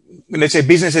 let's say,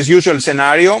 business as usual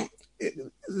scenario,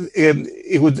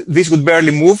 this would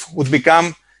barely move, would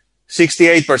become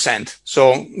 68%.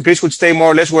 So Greece would stay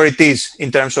more or less where it is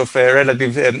in terms of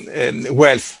relative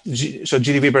wealth, so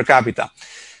GDP per capita.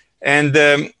 And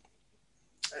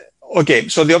okay,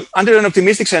 so under an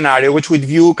optimistic scenario, which we'd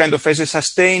view kind of as a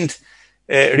sustained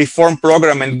reform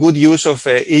program and good use of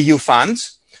EU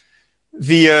funds,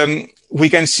 we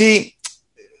can see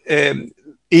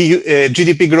EU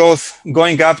GDP growth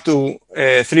going up to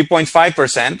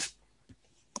 3.5%.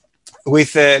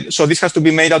 So this has to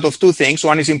be made out of two things.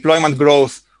 One is employment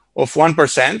growth of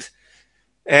 1%,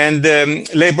 and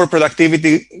labor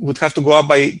productivity would have to go up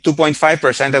by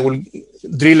 2.5%. I will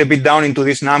drill a bit down into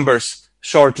these numbers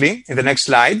shortly in the next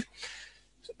slide.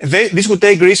 This would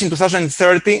take Greece in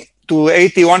 2030 to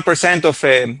 81% of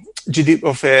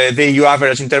the EU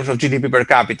average in terms of GDP per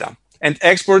capita. And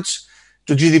exports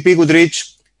to GDP would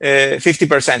reach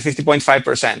 50%,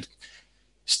 50.5%.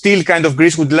 Still, kind of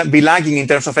Greece would be lagging in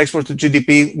terms of export to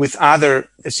GDP with other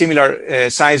similar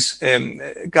size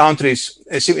countries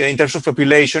in terms of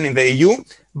population in the EU,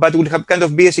 but would have kind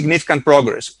of be a significant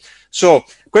progress. So,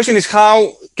 question is,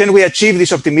 how can we achieve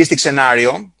this optimistic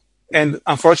scenario? And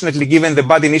unfortunately, given the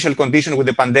bad initial condition with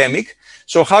the pandemic,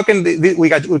 so how can we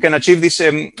can achieve this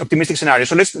optimistic scenario?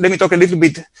 So let me talk a little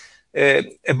bit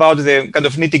about the kind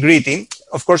of nitty-gritty.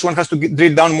 Of course, one has to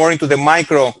drill down more into the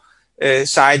micro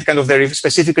side, kind of the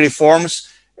specific reforms,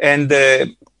 and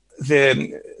the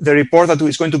report that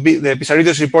is going to be, the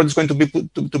Pissarides report is going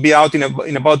to be out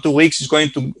in about 2 weeks. Is going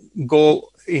to go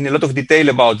in a lot of detail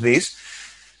about this,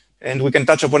 and we can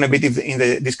touch upon a bit in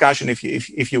the discussion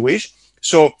if you wish.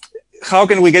 So how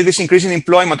can we get this increase in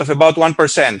employment of about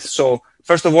 1%? So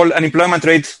first of all, unemployment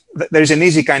rate, there is an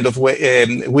easy kind of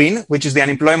win, which is the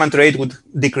unemployment rate would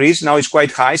decrease. Now it's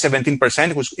quite high,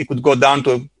 17%. It could go down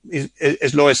to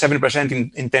as low as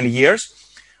 7% in 10 years.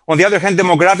 On the other hand,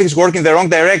 demographics work in the wrong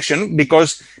direction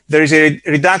because there is a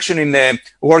reduction in the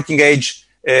working age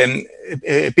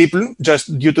people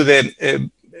just due to the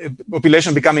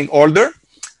population becoming older.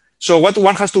 So what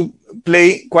one has to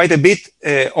play quite a bit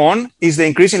on is the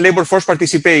increase in labor force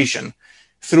participation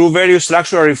through various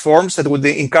structural reforms that would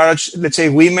encourage, let's say,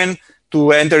 women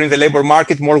to enter in the labor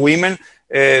market, more women,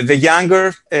 the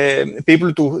younger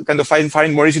people to kind of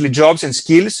find more easily jobs and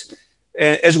skills,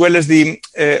 as well as the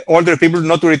older people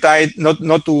not to retire,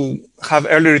 not to have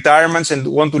early retirements and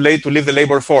want to leave the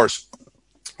labor force.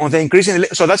 On the increase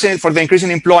so that's for the increase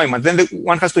in employment. Then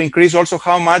one has to increase also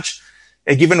how much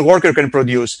a given worker can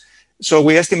produce. So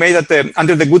we estimate that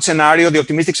under the good scenario, the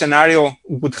optimistic scenario,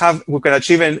 we can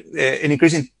achieve an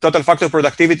increase in total factor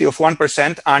productivity of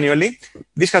 1% annually.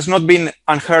 This has not been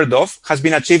unheard of, has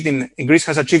been achieved Greece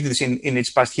has achieved this in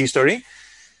its past history.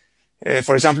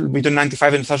 For example, between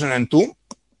 1995 and 2002.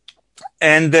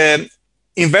 And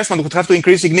investment would have to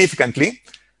increase significantly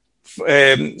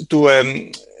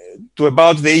to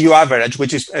about the EU average,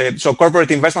 which is, so corporate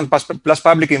investment plus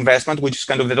public investment, which is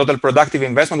kind of the total productive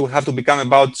investment, would have to become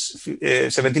about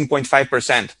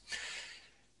 17.5%.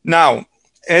 Now,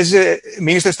 as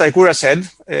Minister Staikouras said,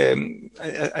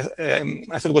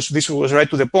 I thought this was right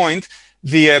to the point,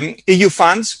 the EU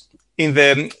funds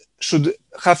should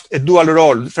have a dual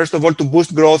role. First of all, to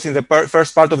boost growth in the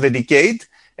first part of the decade,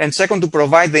 and second, to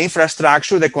provide the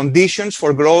infrastructure, the conditions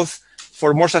for growth,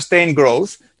 for more sustained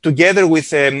growth, together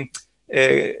with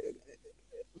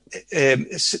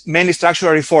many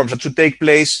structural reforms that should take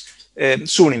place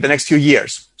soon in the next few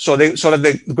years. So that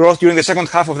the growth during the second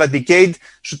half of that decade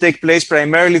should take place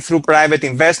primarily through private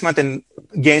investment and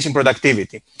gains in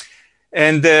productivity.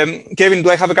 And Kevin,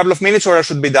 do I have a couple of minutes or I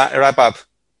should wrap up?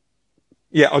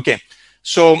 Yeah, okay.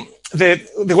 So there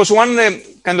was one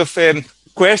kind of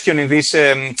question in this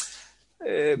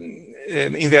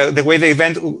in the way the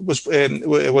event was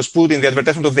put in the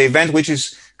advertisement of the event, which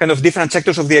is kind of different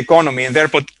sectors of the economy and their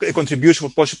potential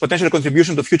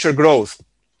contribution to future growth.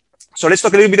 So let's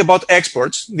talk a little bit about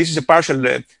exports. This is a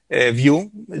partial view,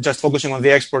 just focusing on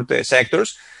the export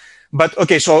sectors. But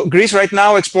okay, so Greece right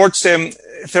now exports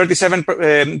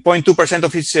 37.2%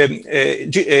 of its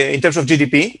in terms of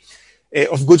GDP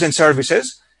of goods and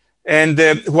services. And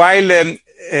while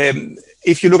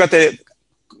if you look at the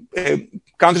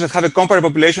countries that have a comparable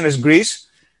population as Greece,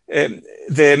 in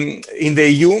the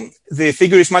EU, the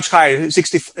figure is much higher,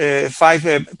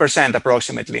 65%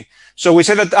 approximately. So we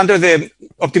said that under the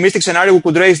optimistic scenario, we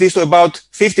could raise this to about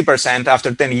 50%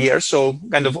 after 10 years, so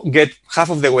kind of get half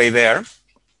of the way there.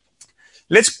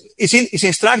 It's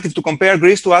instructive to compare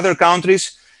Greece to other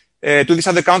countries, to these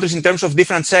other countries in terms of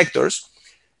different sectors.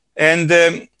 And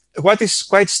what is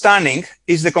quite stunning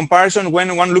is the comparison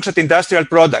when one looks at industrial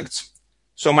products.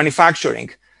 So manufacturing.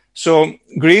 So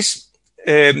Greece's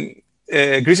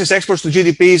exports to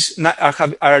GDPs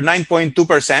are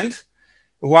 9.2%,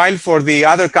 while for the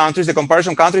other countries, the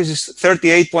comparison countries is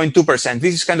 38.2%.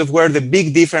 This is kind of where the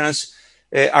big difference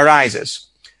arises.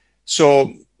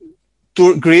 So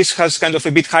Greece has kind of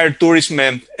a bit higher tourism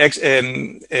than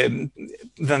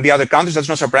the other countries. That's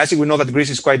not surprising. We know that Greece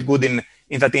is quite good in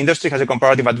that industry, has a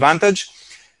comparative advantage.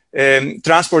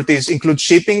 Transport includes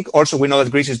shipping. Also, we know that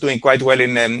Greece is doing quite well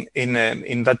in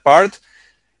that part.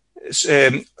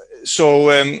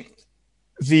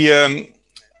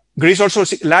 Greece also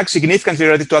lags significantly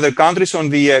relative to other countries on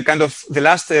the kind of the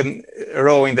last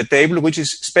row in the table, which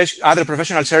is other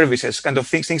professional services, kind of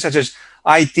things such as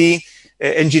IT,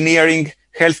 engineering,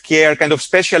 healthcare, kind of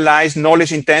specialized,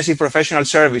 knowledge-intensive professional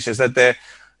services that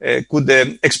could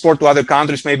export to other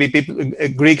countries. Maybe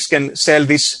Greeks can sell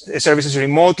these services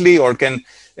remotely or can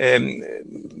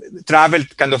travel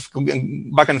kind of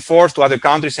back and forth to other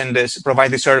countries and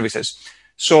provide the services.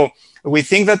 So we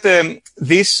think that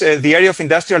the area of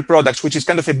industrial products, which is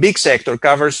kind of a big sector,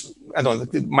 covers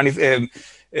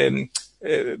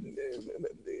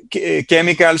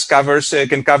chemicals,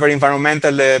 can cover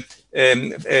environmental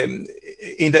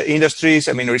industries,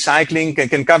 recycling,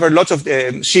 can cover lots of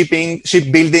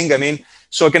shipbuilding,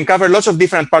 so it can cover lots of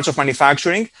different parts of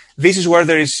manufacturing. This is where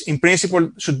there is, in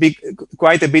principle, should be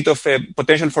quite a bit of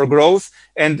potential for growth,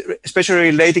 and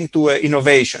especially relating to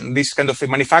innovation. This kind of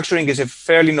manufacturing is a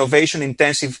fairly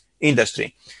innovation-intensive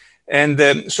industry. And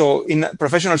so in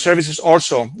professional services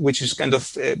also, which is kind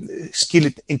of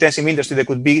skill-intensive industry, there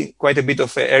could be quite a bit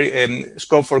of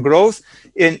scope for growth.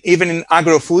 And even in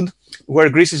agro-food, where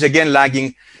Greece is again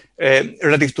lagging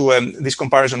relative to these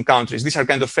comparison countries. These are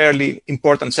kind of fairly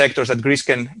important sectors that Greece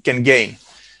can gain.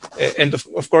 And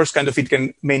of course, kind of it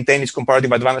can maintain its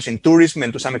comparative advantage in tourism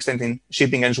and to some extent in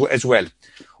shipping as well.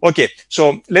 Okay,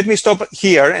 so let me stop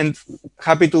here and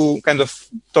happy to kind of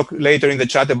talk later in the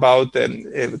chat about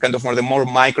kind of the more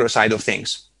micro side of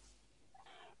things.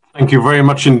 Thank you very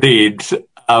much indeed.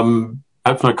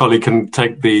 Perhaps my colleague can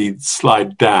take the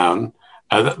slide down.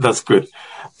 That's good.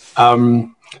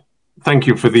 Thank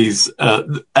you for these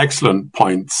excellent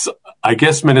points. I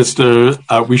guess, Minister,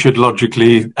 we should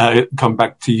logically come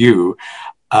back to you.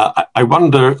 I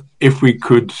wonder if we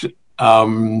could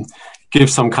give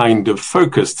some kind of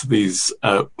focus to these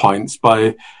points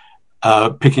by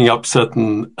picking up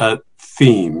certain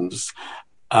themes.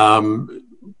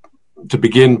 To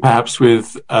begin, perhaps,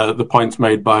 with the points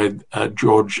made by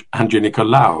George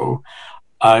Handjinicolaou.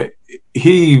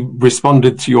 He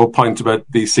responded to your point about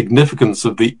the significance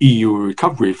of the EU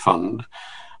Recovery Fund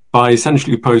by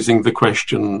essentially posing the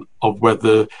question of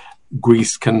whether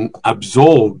Greece can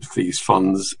absorb these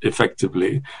funds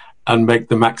effectively and make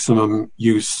the maximum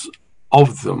use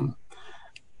of them.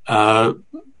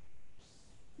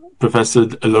 Professor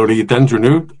Elori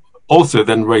Dendrinou also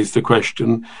then raised the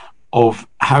question of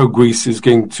how Greece is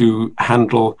going to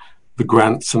handle the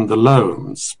grants and the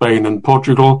loans. Spain and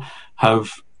Portugal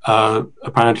have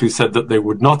apparently said that they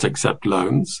would not accept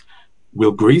loans.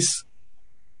 Will Greece?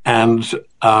 And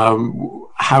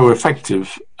how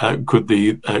effective could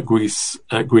the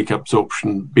Greek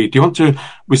absorption be? Do you want to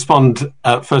respond,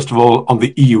 first of all, on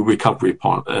the EU Recovery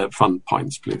Fund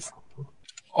points, please?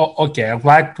 Okay, I'd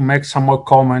like to make some more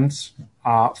comments.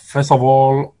 First of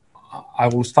all, I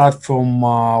will start from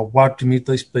what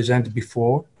Dimitris presented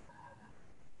before.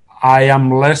 I am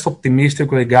less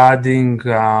optimistic regarding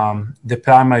the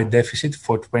primary deficit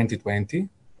for 2020.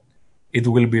 It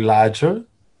will be larger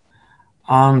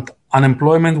and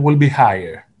unemployment will be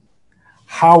higher.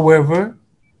 However,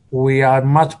 we are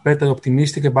much better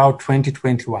optimistic about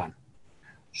 2021.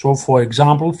 So, for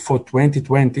example, for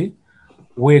 2020,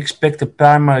 we expect a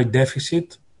primary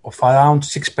deficit of around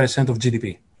 6% of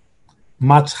GDP,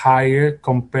 much higher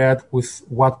compared with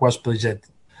what was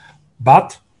presented.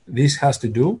 But this has to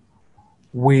do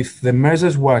with the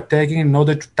measures we are taking in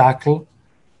order to tackle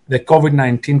the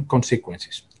COVID-19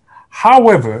 consequences.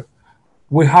 However,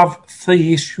 we have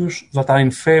three issues that are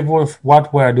in favor of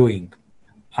what we are doing,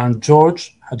 and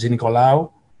George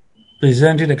Handjinicolaou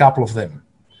presented a couple of them.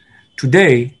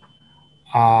 Today,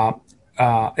 a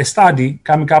study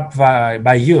coming up by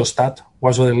Eurostat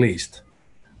was released,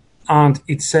 and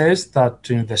it says that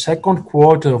in the second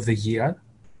quarter of the year,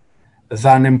 the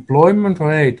unemployment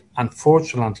rate,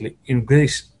 unfortunately,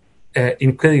 increased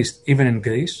even in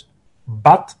Greece,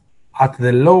 but at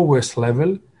the lowest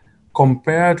level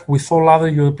compared with all other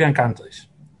European countries.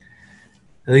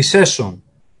 Recession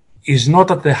is not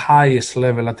at the highest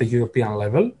level at the European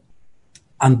level,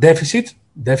 and deficit,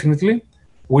 definitely,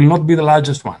 will not be the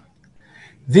largest one.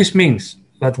 This means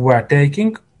that we are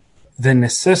taking the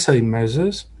necessary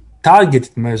measures,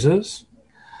 targeted measures,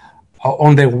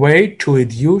 on the way to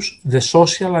reduce the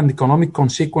social and economic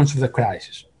consequence of the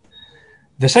crisis.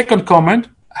 The second comment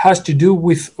has to do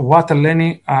with what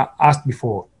Eleni asked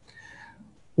before.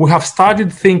 We have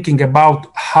started thinking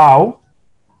about how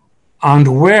and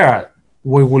where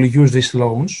we will use these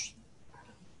loans,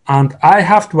 and I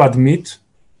have to admit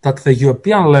that at the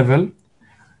European level,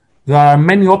 there are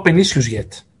many open issues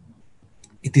yet.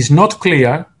 It is not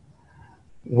clear.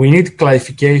 We need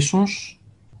clarifications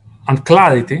and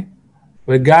clarity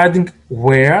regarding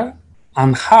where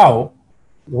and how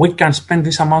we can spend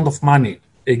this amount of money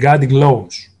regarding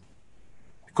loans.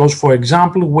 Because, for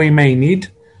example, we may need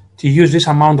to use this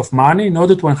amount of money in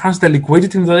order to enhance the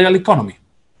liquidity in the real economy,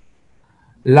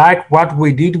 like what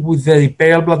we did with the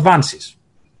repayable advances.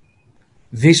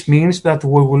 This means that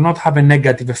we will not have a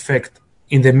negative effect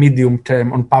in the medium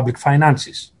term on public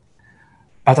finances.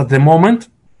 But at the moment,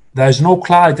 there is no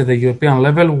clarity at the European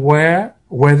level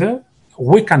whether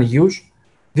we can use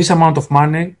this amount of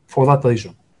money for that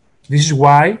reason. This is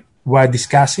why we are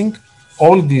discussing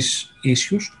all these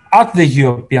issues at the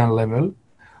European level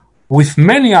with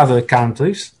many other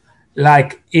countries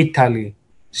like Italy,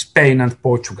 Spain, and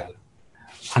Portugal.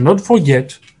 And don't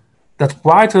forget that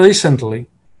quite recently,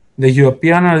 the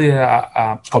European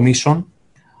Commission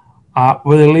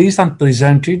released and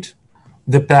presented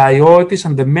the priorities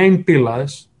and the main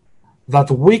pillars that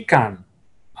we can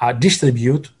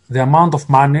distribute the amount of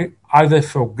money either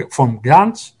from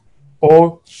grants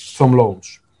or from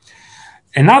loans.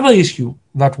 Another issue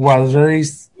that was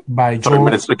raised by George... Sorry,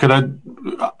 Minister,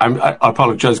 I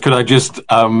apologize. Could I just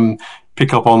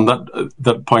pick up on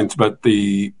that point about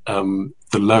the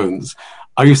loans.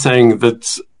 Are you saying that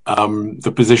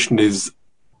the position is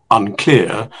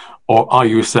unclear, or are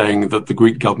you saying that the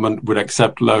Greek government would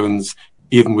accept loans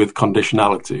even with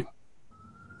conditionality?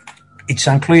 It's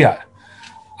unclear.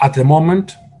 At the moment,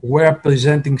 we're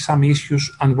presenting some issues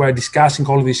and we're discussing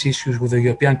all these issues with the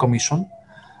European Commission.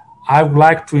 I would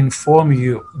like to inform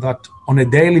you that on a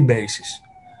daily basis,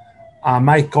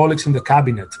 my colleagues in the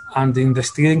cabinet and in the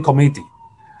steering committee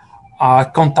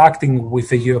are contacting with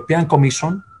the European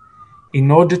Commission in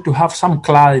order to have some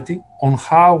clarity on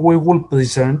how we will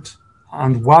present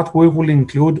and what we will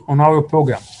include on our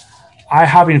program. I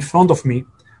have in front of me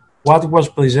what was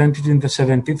presented in the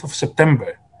 17th of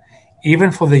September. Even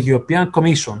for the European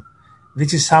Commission,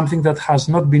 this is something that has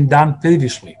not been done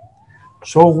previously.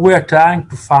 So we are trying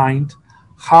to find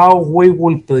how we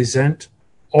will present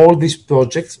all these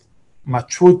projects,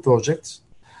 mature projects,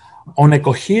 on a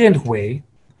coherent way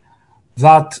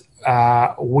that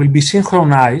will be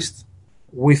synchronized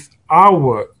with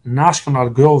our national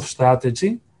growth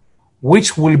strategy, which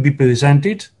will be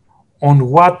presented on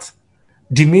what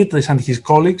Dimitris and his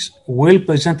colleagues will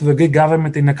present to the Greek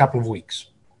government in a couple of weeks.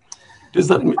 Does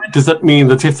that mean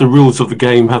that if the rules of the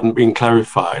game haven't been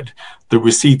clarified, the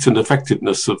receipt and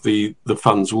effectiveness of the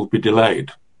funds will be delayed?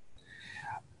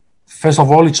 First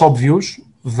of all, it's obvious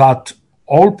that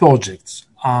all projects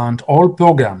and all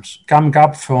programs coming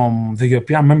up from the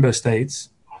European member states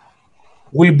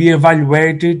will be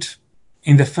evaluated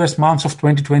in the first months of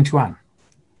 2021.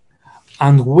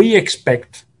 And we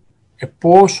expect a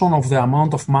portion of the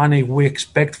amount of money we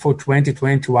expect for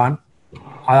 2021,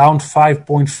 around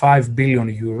 5.5 billion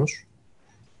euros,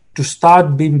 to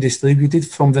start being distributed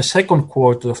from the second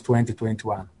quarter of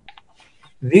 2021.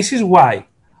 This is why,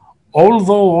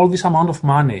 although all this amount of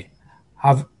money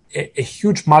have a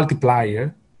huge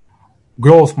multiplier,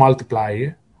 growth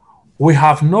multiplier, we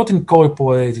have not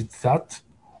incorporated that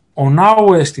on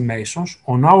our estimations,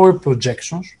 on our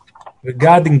projections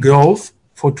regarding growth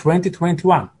for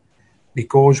 2021,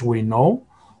 because we know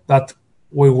that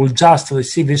we will just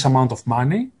receive this amount of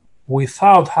money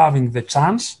without having the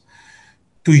chance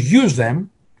to use them,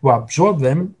 to absorb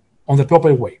them on the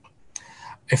proper way.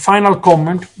 A final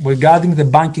comment regarding the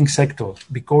banking sector,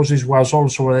 because this was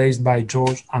also raised by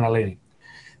George and Eleni.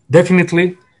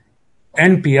 Definitely,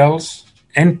 NPLs,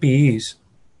 NPEs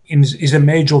is a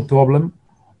major problem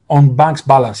on banks'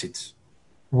 balance sheets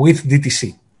with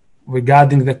DTC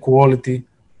regarding the quality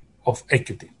of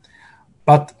equity.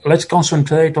 But let's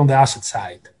concentrate on the asset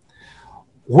side.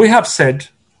 We have said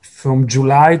from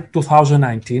July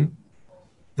 2019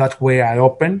 that we are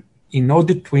open in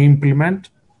order to implement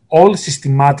all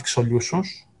systematic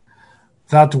solutions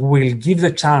that will give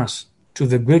the chance to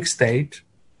the Greek state,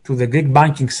 to the Greek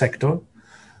banking sector,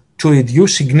 to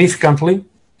reduce significantly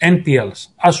NPLs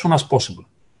as soon as possible.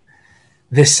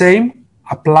 The same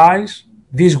applies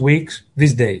these weeks,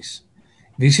 these days.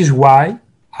 This is why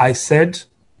I said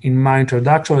in my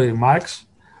introductory remarks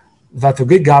that the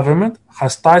Greek government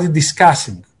has started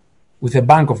discussing with the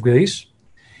Bank of Greece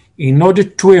in order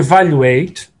to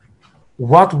evaluate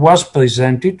what was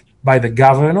presented by the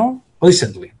governor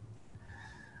recently.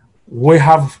 We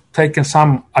have taken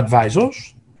some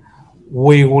advisors.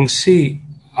 We will see,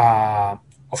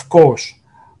 of course,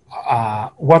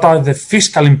 what are the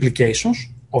fiscal implications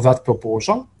of that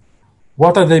proposal,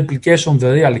 what are the implications on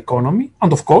the real economy,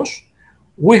 and of course,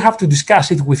 we have to discuss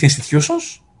it with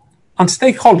institutions and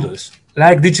stakeholders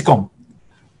like Digicom.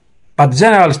 But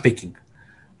generally speaking,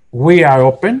 we are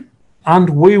open and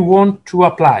we want to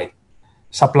apply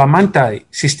supplementary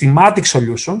systematic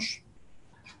solutions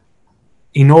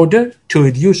in order to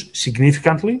reduce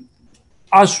significantly,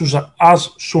 as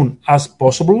soon as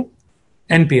possible,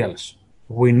 NPLs.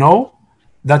 We know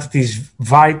that it is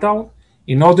vital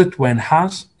in order to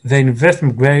enhance the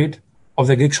investment grade of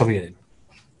the Greek sovereign.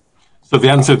 So the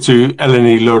answer to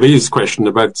Eleni Lori's question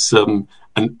about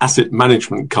an asset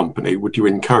management company, would you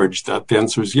encourage that? The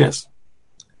answer is yes.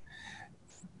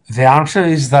 The answer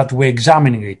is that we're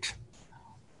examining it.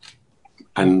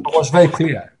 And it was very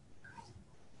clear.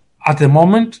 At the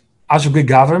moment, as a Greek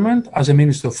government, as a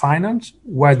Minister of Finance,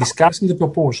 we're discussing the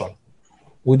proposal.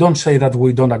 We don't say that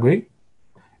we don't agree.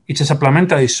 It's a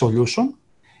supplementary solution.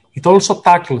 It also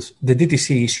tackles the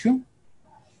DTC issue.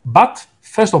 But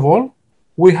first of all,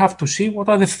 we have to see what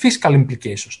are the fiscal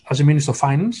implications. As a Minister of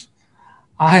Finance,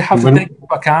 I have to take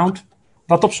into account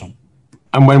that option.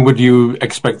 And when would you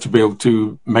expect to be able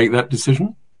to make that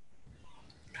decision?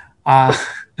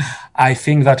 I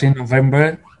think that in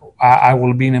November, I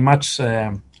will be in a much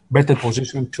better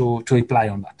position to reply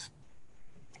on that.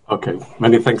 Okay,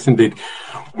 many thanks indeed.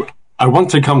 I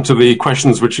want to come to the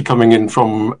questions which are coming in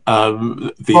from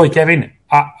the... Oh, Kevin,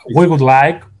 we would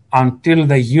like, until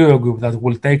the Eurogroup that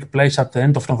will take place at the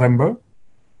end of November,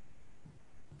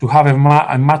 to have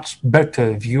a much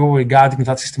better view regarding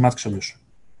that systematic solution.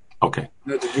 Okay.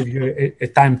 To give you a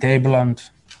timetable and...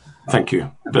 Thank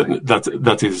you.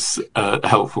 That is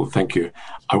helpful. Thank you.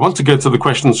 I want to go to the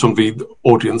questions from the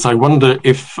audience. I wonder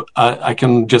if I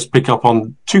can just pick up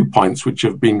on 2 points which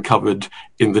have been covered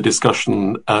in the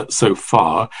discussion so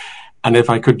far. And if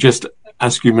I could just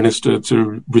ask you, Minister,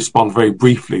 to respond very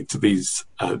briefly to these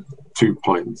 2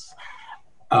 points.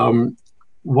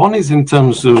 One is in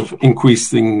terms of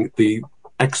increasing the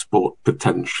export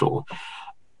potential.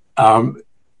 I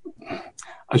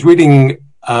was reading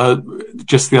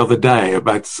just the other day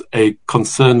about a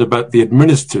concern about the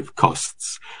administrative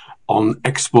costs on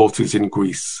exporters in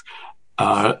Greece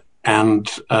and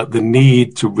the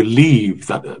need to relieve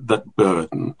that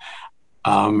burden.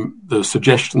 There are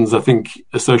suggestions, I think,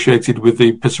 associated with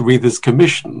the Pissarides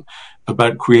Commission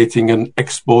about creating an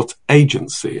export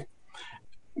agency.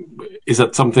 Is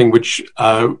that something which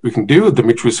we can do?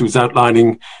 Dimitris was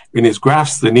outlining in his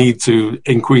graphs the need to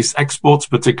increase exports,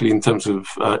 particularly in terms of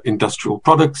industrial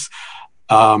products.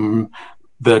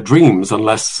 Their dreams,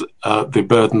 unless the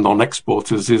burden on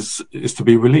exporters is to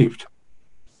be relieved.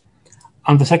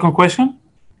 And the second question?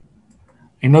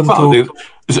 So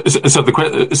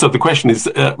the question is,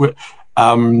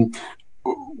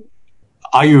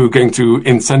 are you going to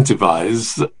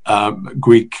incentivize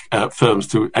Greek firms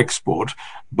to export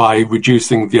by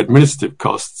reducing the administrative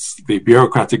costs, the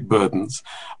bureaucratic burdens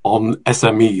on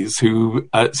SMEs who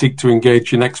seek to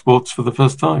engage in exports for the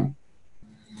first time?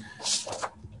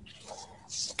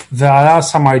 There are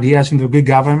some ideas in the Greek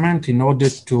government in order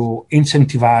to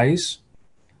incentivize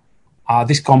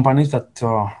these companies that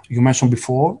you mentioned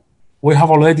before. We have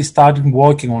already started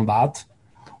working on that.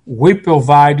 We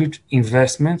provided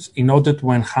investments in order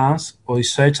to enhance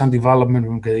research and development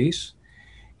in Greece,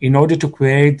 in order to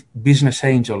create business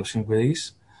angels in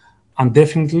Greece. And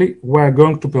definitely, we are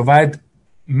going to provide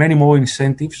many more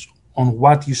incentives on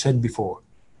what you said before.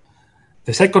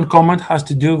 The second comment has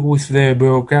to do with the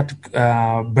bureaucratic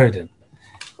burden.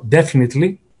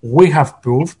 Definitely, we have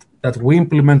proved that we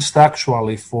implement structural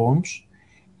reforms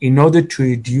in order to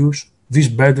reduce this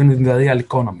burden in the real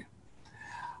economy.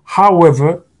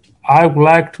 However, I would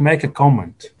like to make a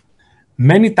comment.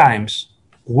 Many times,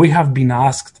 we have been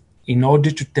asked in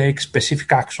order to take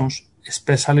specific actions,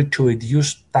 especially to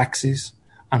reduce taxes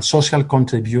and social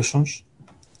contributions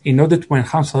in order to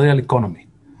enhance the real economy.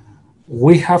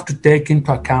 We have to take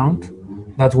into account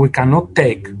that we cannot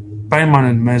take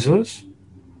permanent measures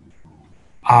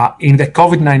in the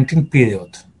COVID-19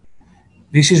 period.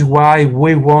 This is why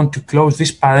we want to close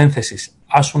this parenthesis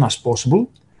as soon as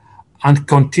possible and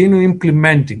continue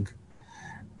implementing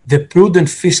the prudent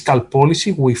fiscal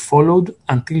policy we followed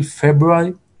until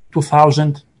February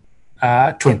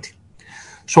 2020.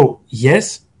 So,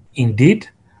 yes, indeed,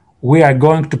 we are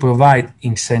going to provide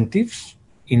incentives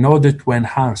in order to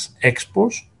enhance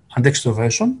exports and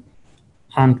extroversion.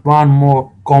 And one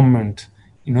more comment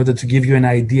in order to give you an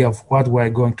idea of what we are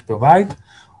going to provide.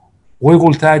 We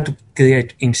will try to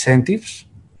create incentives,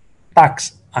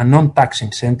 tax and non-tax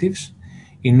incentives,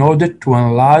 in order to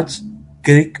enlarge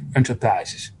Greek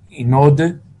enterprises, in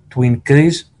order to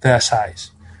increase their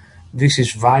size. This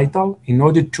is vital in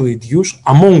order to reduce,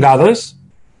 among others,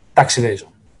 tax evasion.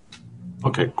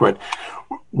 Okay, great.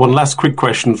 One last quick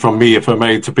question from me, if I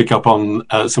may, to pick up on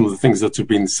some of the things that have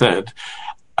been said.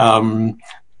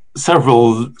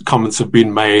 Several comments have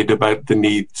been made about the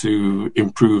need to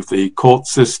improve the court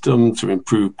system, to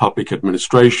improve public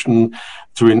administration,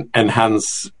 to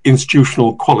enhance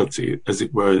institutional quality, as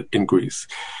it were, in Greece.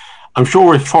 I'm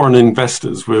sure if foreign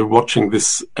investors were watching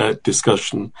this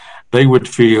discussion, they would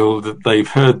feel that they've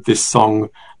heard this song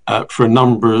for a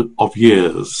number of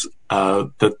years,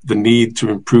 that the need to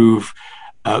improve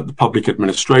the public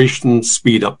administration,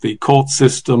 speed up the court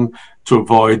system, to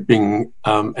avoid being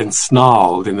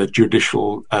ensnarled in the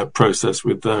judicial process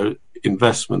with their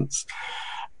investments.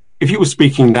 If you were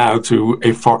speaking now to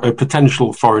a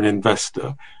potential foreign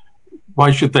investor, why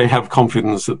should they have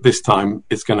confidence that this time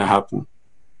it's going to happen?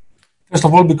 First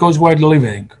of all, because we're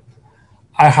delivering.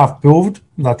 I have proved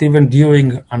that even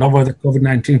during and over the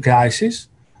COVID-19 crisis,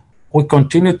 we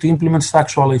continue to implement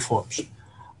structural reforms.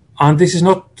 And this is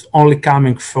not only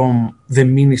coming from the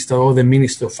Minister or the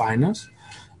Minister of Finance,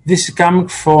 this is coming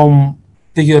from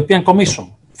the European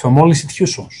Commission, from all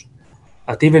institutions,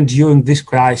 that even during this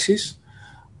crisis,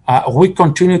 we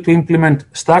continue to implement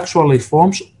structural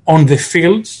reforms on the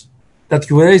fields that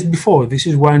you raised before. This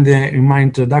is why in my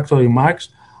introductory remarks,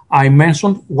 I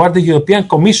mentioned what the European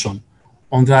Commission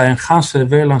on their enhanced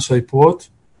surveillance report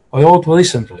wrote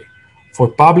recently for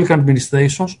public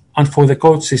administrations and for the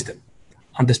court system.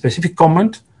 And the specific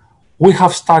comment, we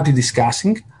have started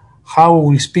discussing how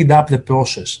we will speed up the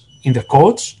process in the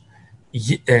courts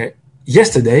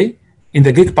yesterday in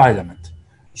the Greek Parliament.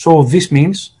 So this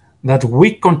means that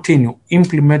we continue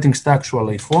implementing structural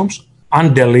reforms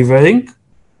and delivering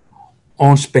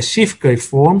on specific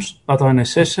reforms that are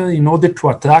necessary in order to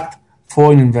attract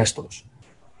foreign investors.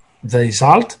 The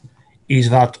result is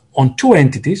that on two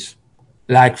entities,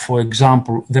 like for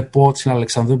example the ports in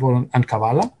Alexandroupolis and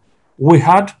Kavala, we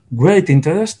had great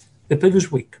interest the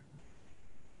previous week.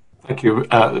 Thank you.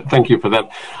 Thank you for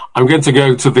that. I'm going to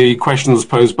go to the questions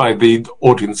posed by the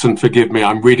audience, and forgive me,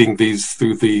 I'm reading these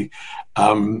through the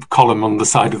column on the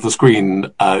side of the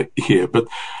screen here. But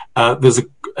there's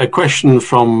a question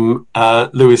from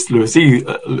Louis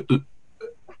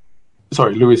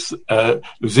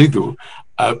Louzidou,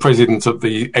 president of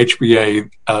the HBA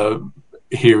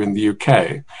here in the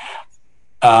UK.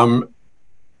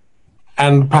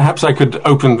 And perhaps I could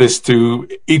open this to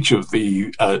each of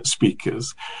the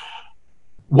speakers.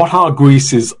 What are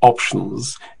Greece's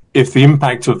options if the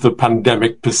impact of the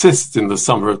pandemic persists in the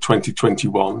summer of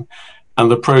 2021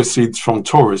 and the proceeds from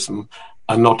tourism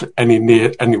are not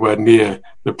anywhere near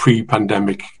the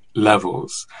pre-pandemic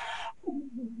levels?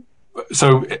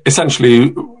 So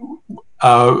essentially, what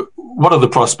are the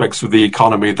prospects for the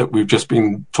economy that we've just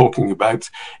been talking about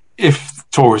if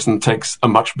tourism takes a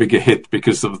much bigger hit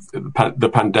because of the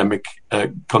pandemic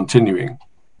continuing?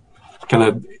 Can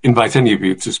I invite any of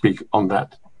you to speak on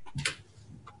that?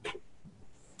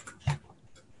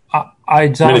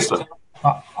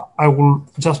 I will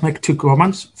just make two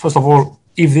comments. First of all,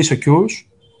 if this occurs,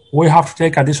 we have to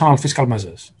take additional fiscal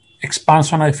measures,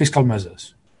 expansionary fiscal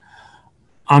measures.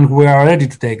 And we are ready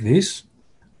to take this.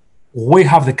 We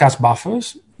have the cash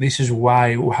buffers. This is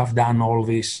why we have done all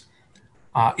these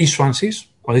issuances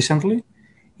recently,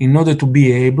 in order to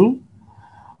be able,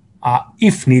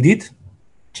 if needed,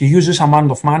 to use this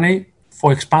amount of money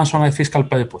for expansionary fiscal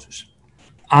purposes.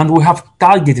 And we have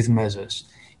targeted measures.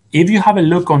 If you have a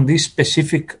look on this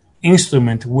specific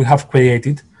instrument we have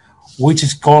created, which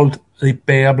is called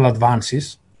repayable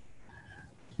advances,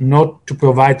 not to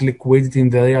provide liquidity in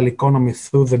the real economy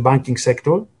through the banking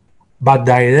sector, but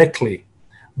directly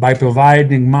by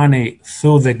providing money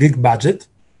through the Greek budget,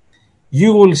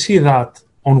 you will see that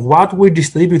on what we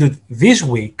distributed this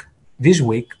week,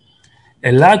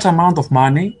 a large amount of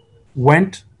money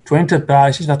went to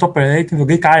enterprises that operate in the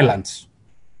Greek islands.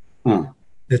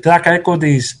 The track record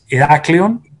is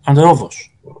Heraklion and Rhodos.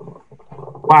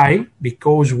 Why?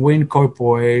 Because we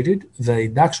incorporated the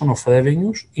reduction of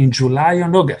revenues in July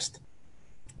and August.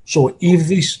 So if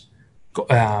this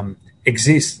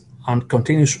exists and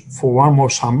continues for one more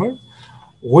summer,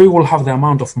 we will have the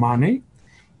amount of money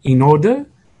in order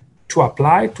to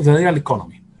apply to the real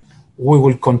economy. We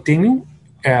will continue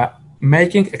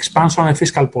making expansionary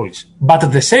fiscal policy. But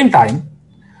at the same time,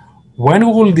 when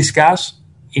we will discuss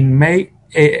in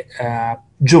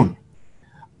June,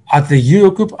 at the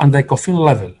Eurogroup and the ECOFIN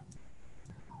level,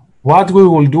 what we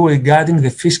will do regarding the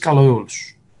fiscal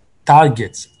rules,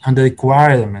 targets and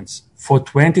requirements for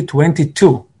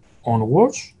 2022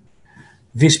 onwards,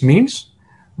 this means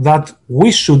that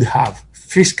we should have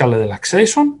fiscal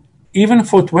relaxation even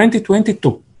for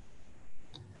 2022.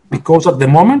 Because at the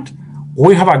moment,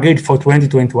 we have agreed for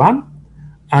 2021,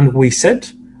 and we said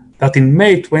that in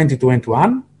May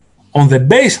 2021, on the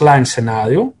baseline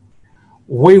scenario,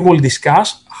 we will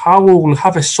discuss how we will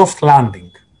have a soft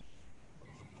landing.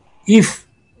 If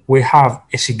we have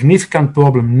a significant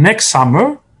problem next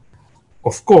summer,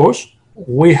 of course,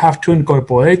 we have to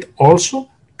incorporate also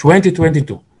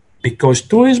 2022, because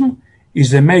tourism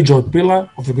is the major pillar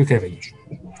of the Greek revenues.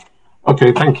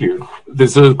 Okay, thank you.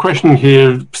 There's a question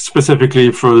here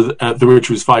specifically for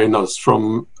Dimitris Vayianos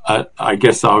from, I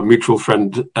guess, our mutual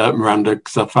friend Miranda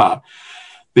Xafa.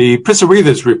 The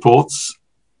Pissarides report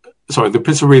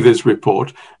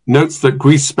notes that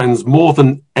Greece spends more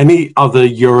than any other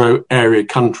euro area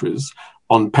countries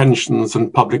on pensions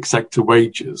and public sector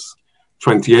wages,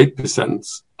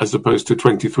 28% as opposed to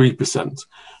 23%,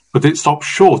 but it stops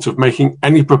short of making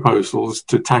any proposals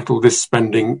to tackle this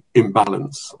spending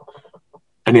imbalance.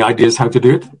 Any ideas how to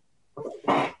do it?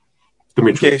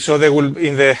 Dimitri. Okay, so there will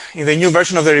in the new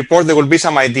version of the report there will be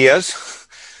some ideas,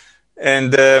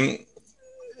 and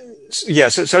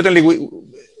yes, certainly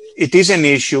it is an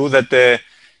issue that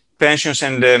pensions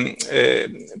and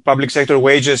public sector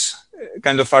wages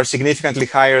kind of are significantly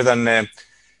higher than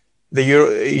the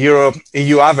Euro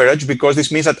EU average, because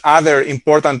this means that other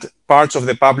important parts of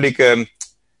the public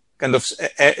kind of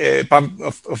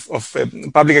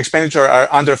public expenditure are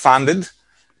underfunded.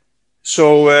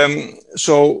 So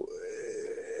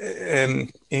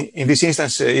in this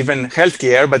instance, even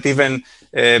healthcare, but even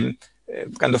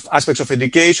kind of aspects of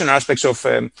education, aspects of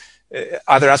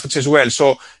other aspects as well.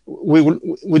 So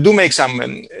we do make some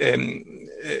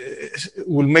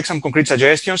we'll make some concrete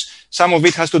suggestions. Some of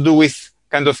it has to do with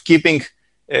kind of keeping,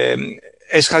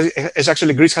 as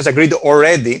actually Greece has agreed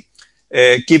already,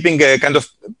 keeping a kind of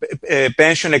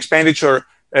pension expenditure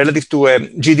relative to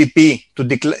GDP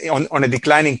on a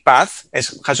declining path,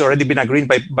 as has already been agreed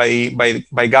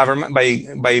by government,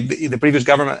 by the previous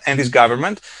government and this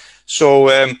government. So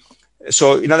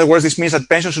in other words, this means that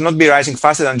pensions should not be rising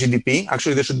faster than GDP.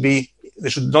 Actually, they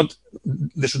should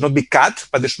not be cut,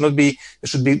 but they should be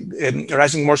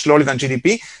rising more slowly than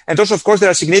GDP. And also, of course, there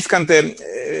are significant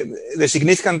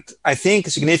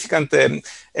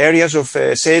areas of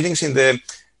savings in the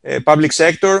public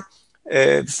sector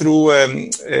through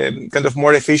kind of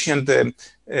more efficiency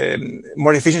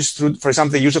through, for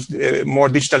example, the use of more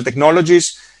digital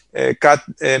technologies.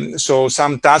 So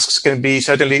some tasks can be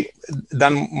certainly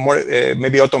done more,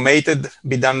 maybe automated,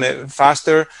 be done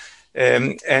faster.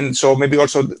 And so maybe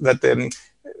also that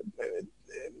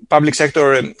public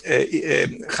sector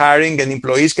hiring and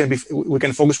employees we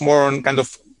can focus more on kind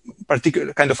of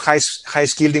particular kind of high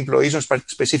skilled employees on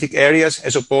specific areas,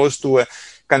 as opposed to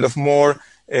kind of more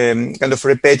kind of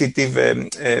repetitive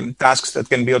tasks that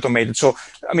can be automated. So,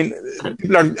 I mean,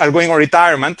 people are going on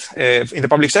retirement in the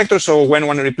public sector. So when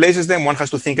one replaces them, one has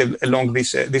to think along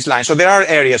this line. So there are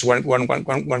areas where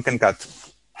one can cut.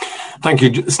 Thank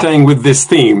you. Staying with this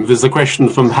theme, there's a question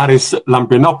from Haris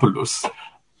Lambrianopoulos,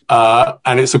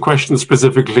 and it's a question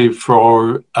specifically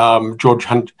for George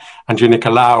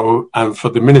Handjinicolaou and for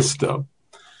the Minister.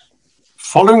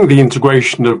 Following the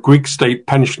integration of Greek state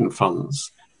pension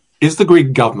funds, is the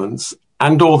Greek government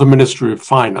and or the Ministry of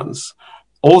Finance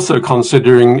also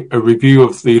considering a review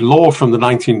of the law from the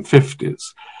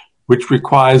 1950s, which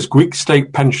requires Greek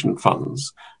state pension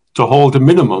funds to hold a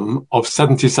minimum of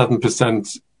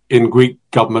 77% in Greek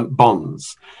government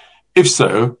bonds? If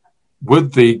so,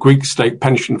 would the Greek state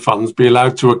pension funds be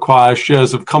allowed to acquire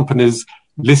shares of companies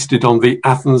listed on the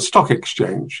Athens Stock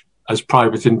Exchange as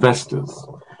private investors?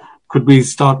 Could we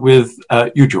start with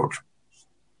you, George?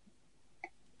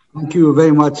 Thank you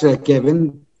very much,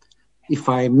 Kevin. If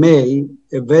I may,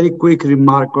 a very quick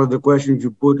remark on the questions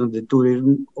you put on the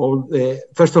tourism.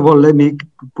 First of all, let me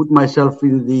put myself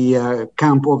in the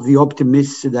camp of the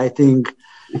optimists, and I think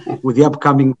with the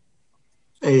upcoming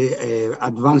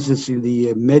advances in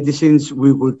the medicines,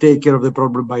 we will take care of the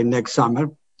problem by next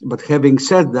summer. But having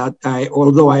said that,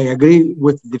 although I agree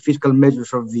with the fiscal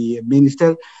measures of the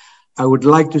minister, I would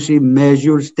like to see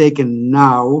measures taken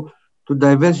now to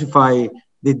diversify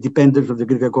the dependence of the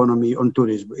Greek economy on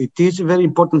tourism. It is a very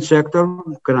important sector,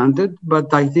 granted,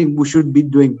 but I think we should be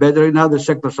doing better in other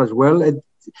sectors as well, and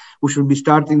we should be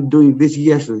starting doing this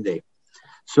yesterday.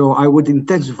 So I would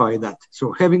intensify that.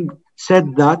 So having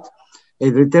said that,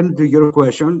 and return to your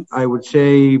question, I would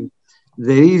say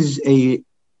there is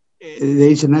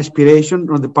an aspiration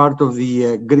on the part of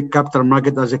the Greek capital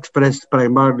market, as expressed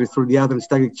primarily through the Athens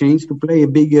Stock Exchange, to play a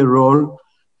bigger role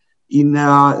in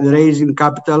raising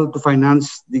capital to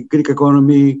finance the Greek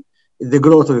economy, the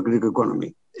growth of the Greek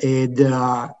economy. And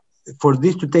for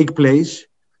this to take place,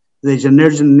 there is an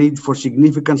urgent need for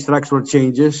significant structural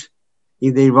changes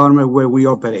in the environment where we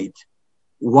operate.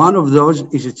 One of those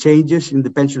is changes in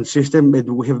the pension system,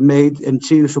 and we have made a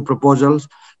series of proposals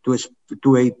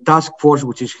to a task force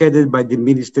which is headed by the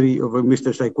Ministry of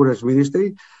Mr. Staikoura's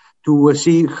ministry to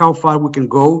see how far we can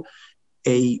go.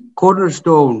 A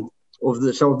cornerstone of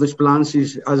some of these plans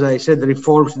is, as I said,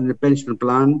 reforms in the pension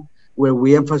plan, where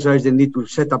we emphasize the need to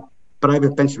set up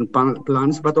private pension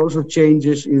plans, but also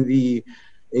changes in the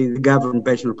government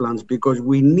pension plans, because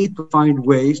we need to find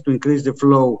ways to increase the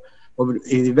flow of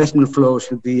investment flows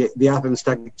in the Athens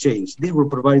Stock Exchange. This will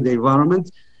provide the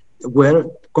environment where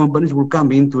companies will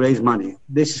come in to raise money.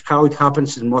 This is how it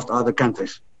happens in most other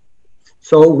countries.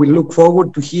 So we look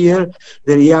forward to hear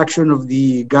the reaction of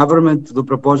the government to the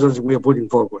proposals we are putting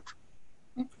forward.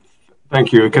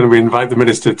 Thank you. Can we invite the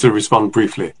Minister to respond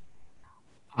briefly?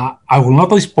 I will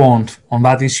not respond on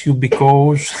that issue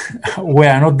because we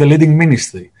are not the leading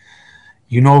ministry.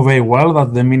 You know very well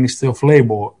that the Ministry of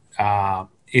Labour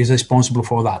is responsible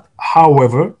for that.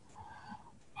 However,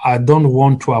 I don't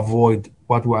want to avoid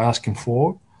what we are asking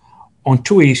for on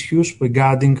two issues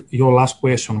regarding your last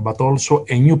question, but also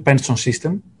a new pension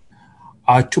system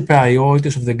are two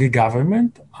priorities of the Greek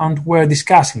government, and we're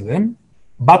discussing them.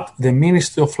 But the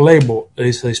Ministry of Labour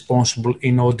is responsible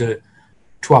in order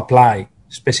to apply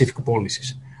specific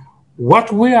policies.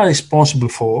 What we are responsible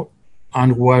for,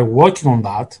 and we're working on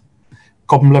that,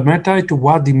 complementary to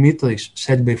what Dimitris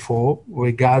said before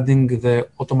regarding the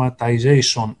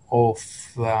automatization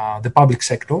of the public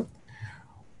sector,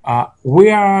 we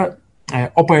are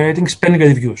operating spending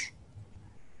reviews.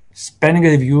 Spending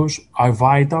reviews are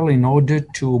vital in order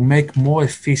to make more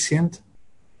efficient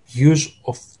use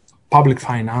of public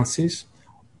finances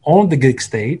on the Greek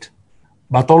state,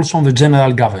 but also on the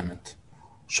general government.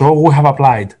 So we have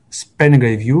applied spending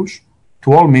reviews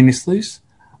to all ministries,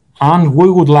 and we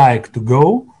would like to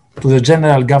go to the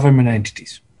general government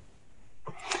entities.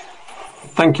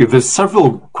 Thank you. There's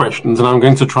several questions, and I'm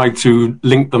going to try to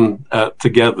link them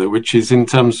together, which is in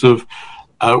terms of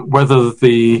whether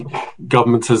the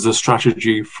government has a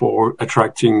strategy for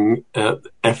attracting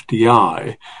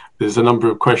FDI. There's a number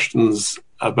of questions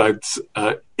about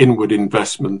inward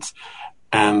investment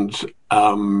and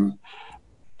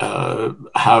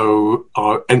how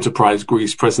are Enterprise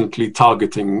Greece presently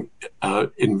targeting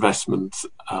investment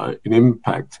in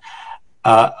impact.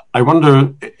 I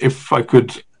wonder if I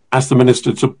could ask the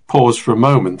Minister to pause for a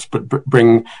moment, but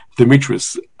bring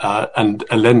Dimitris and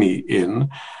Eleni in.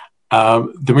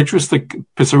 Dimitris, the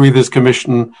Pissarides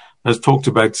Commission has talked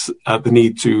about the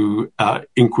need to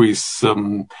increase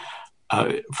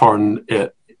foreign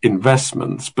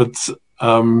investments, but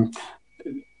to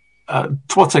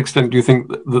what extent do you think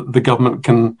that the government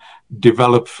can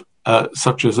develop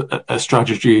such a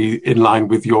strategy in line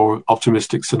with your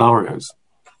optimistic scenarios?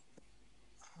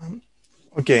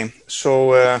 Okay,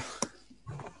 so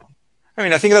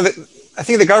I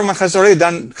think the government has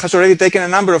already taken a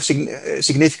number of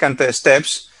significant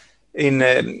steps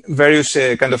in various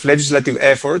kind of legislative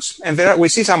efforts, and we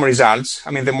see some results.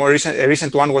 I mean, the more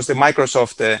recent one was the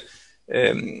Microsoft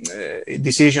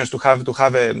decisions to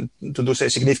do a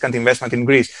significant investment in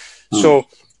Greece. So,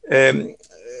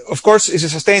 of course, it's a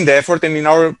sustained effort, and in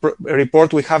our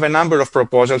report we have a number of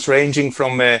proposals ranging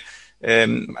from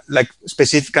like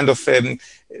specific kind of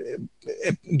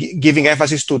giving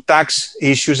emphasis to tax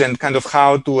issues and kind of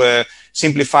how to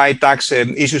simplify tax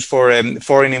issues for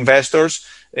foreign investors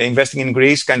investing in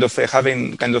Greece, kind of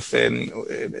having kind of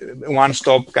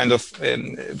one-stop kind of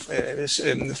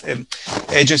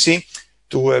agency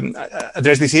to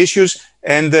address these issues.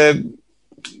 And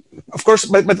of course,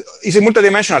 but it's a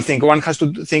multidimensional thing. One has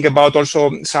to think about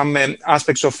also some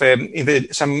aspects of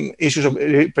some issues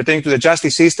pertaining to the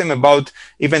justice system, about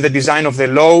even the design of the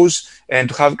laws, and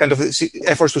to have kind of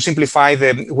efforts to simplify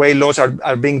the way laws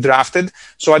are being drafted.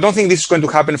 So I don't think this is going to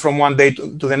happen from one day to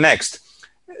the next.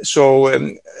 So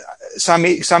some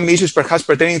issues perhaps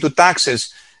pertaining to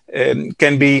taxes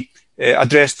can be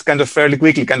addressed kind of fairly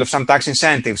quickly, kind of some tax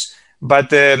incentives.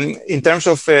 But in terms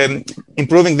of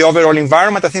improving the overall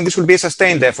environment, I think this will be a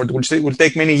sustained effort, which will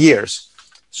take many years.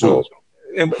 So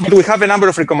but we have a number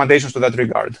of recommendations to that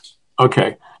regard.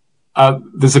 Okay.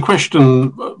 There's a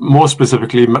question more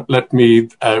specifically, let me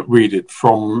read it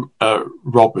from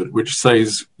Robert, which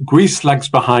says, Greece lags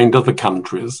behind other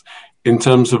countries in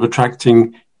terms of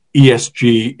attracting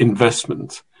ESG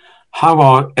investment. How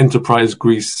are Enterprise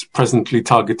Greece presently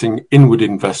targeting inward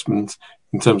investment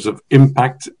in terms of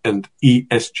impact and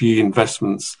ESG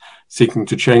investments seeking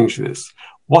to change this?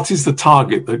 What is the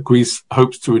target that Greece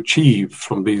hopes to achieve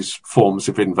from these forms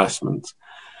of investment?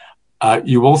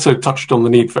 You also touched on the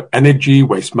need for energy,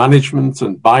 waste management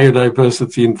and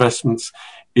biodiversity investments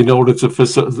in order to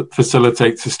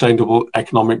facilitate sustainable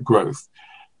economic growth.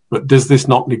 But does this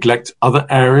not neglect other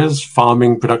areas,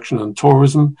 farming, production and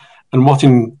tourism? And what,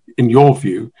 in your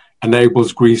view,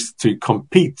 enables Greece to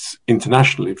compete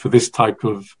internationally for this type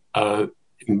of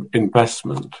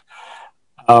investment?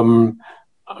 I'm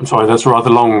sorry, that's a rather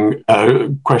long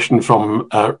question from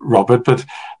Robert, but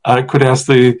could I ask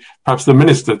perhaps the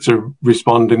Minister to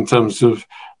respond in terms of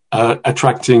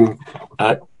attracting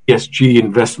ESG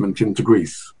investment into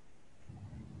Greece?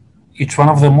 It's one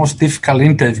of the most difficult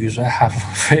interviews I have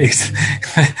faced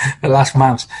the last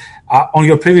months. On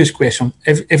your previous question,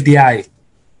 FDI,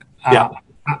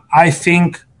 I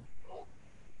think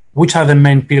which are the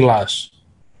main pillars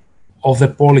of the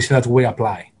policy that we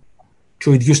apply?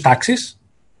 To reduce taxes.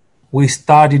 We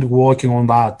started working on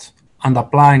that and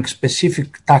applying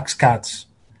specific tax cuts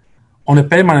on a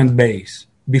permanent basis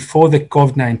before the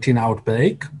COVID-19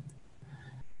 outbreak.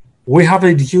 We have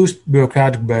reduced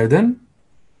bureaucratic burden.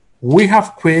 We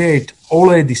have created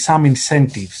already some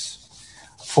incentives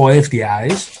for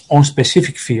FDIs on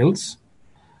specific fields.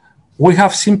 We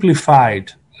have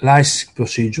simplified licensing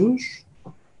procedures,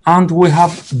 and we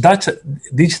have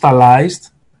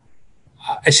digitalized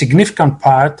a significant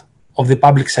part of the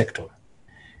public sector.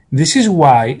 This is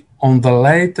why on the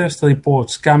latest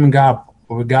reports coming up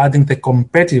regarding the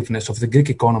competitiveness of the Greek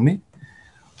economy,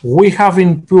 we have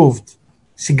improved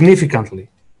significantly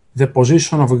the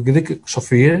position of the Greek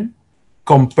sovereign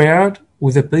compared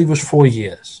with the previous 4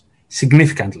 years,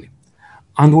 significantly.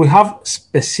 And we have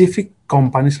specific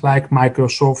companies like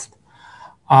Microsoft.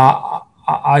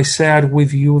 I shared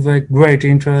with you the great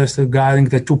interest regarding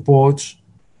the 2 ports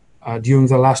during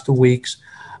the last 2 weeks.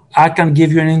 I can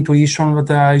give you an intuition that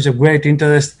there is a great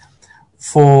interest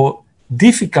for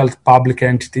difficult public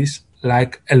entities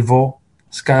like Elvo,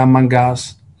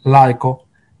 Skaramangas, Lyco,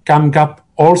 coming up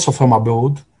also from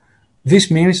abroad. This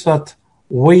means that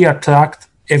we attract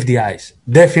FDIs.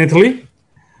 Definitely,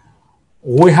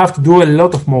 we have to do a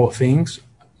lot of more things,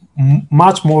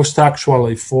 much more structural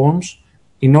reforms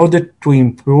in order to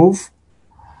improve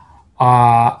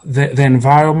the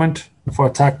environment for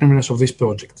attractiveness of these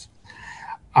projects.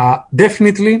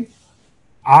 Definitely,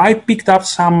 I picked up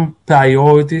some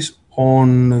priorities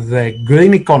on the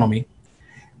green economy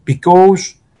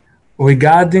because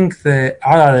regarding the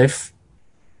RRF,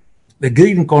 the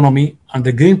green economy and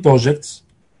the green projects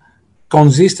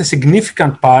consist a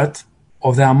significant part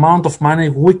of the amount of money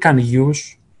we can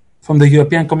use from the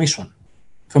European Commission,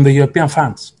 from the European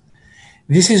funds.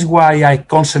 This is why I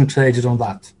concentrated on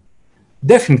that.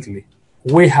 Definitely,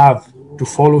 we have to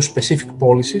follow specific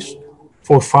policies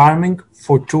for farming,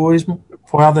 for tourism,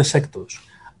 for other sectors.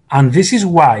 And this is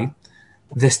why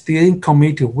the steering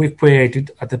committee we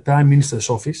created at the Prime Minister's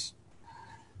office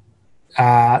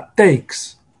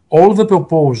takes all the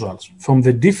proposals from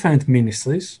the different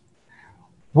ministries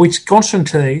which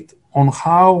concentrate on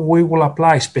how we will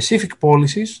apply specific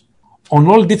policies on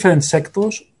all different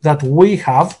sectors that we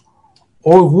have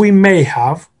or we may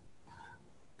have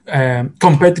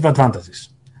competitive advantages.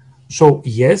 So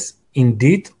yes,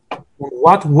 indeed,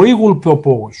 what we will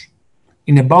propose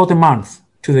in about a month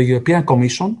to the European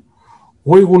Commission,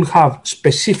 we will have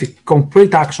specific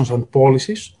concrete actions and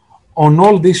policies on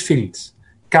all these fields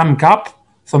coming up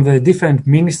from the different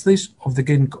ministries of the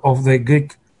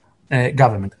Greek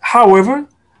government. However,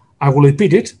 I will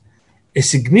repeat it, a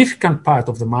significant part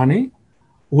of the money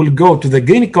will go to the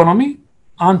green economy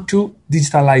and to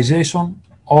digitalization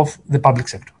of the public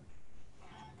sector.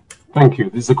 Thank you.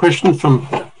 There's a question from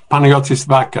Panagiotis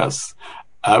Vakas,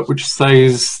 which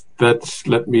says that,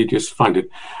 let me just find it.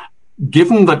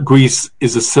 Given that Greece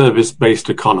is a service-based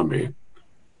economy,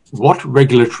 what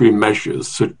regulatory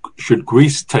measures should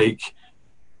Greece take,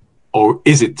 or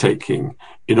is it taking,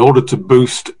 in order to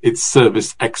boost its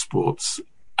service exports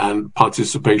and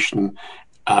participation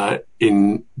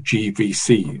in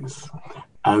GVCs?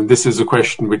 And this is a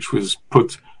question which was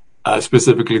put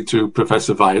specifically to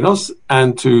Professor Vaianos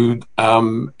and to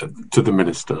the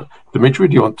Minister. Dimitri,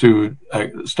 do you want to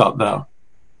start there?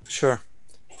 Sure.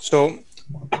 So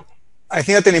I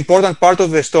think that an important part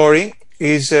of the story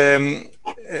is one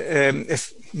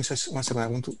second, I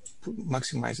want to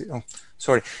maximize it. Oh,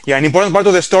 sorry. Yeah, an important part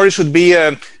of the story should be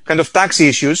kind of tax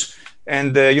issues.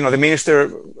 And, the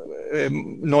Minister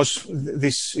knows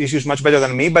these issues much better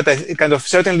than me, but kind of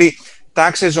certainly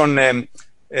taxes on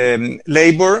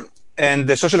labor and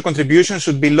the social contributions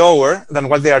should be lower than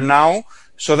what they are now,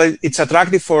 so that it's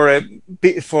attractive for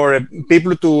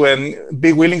people to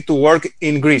be willing to work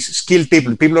in Greece, skilled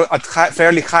people at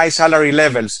fairly high salary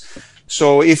levels.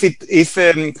 So if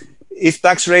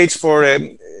tax rates for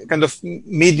kind of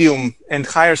medium and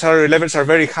higher salary levels are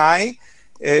very high,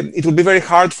 it will be very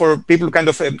hard for people kind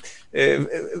of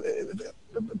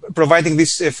providing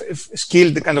these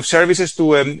skilled kind of services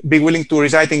to be willing to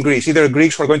reside in Greece. Either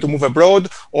Greeks who are going to move abroad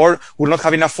or will not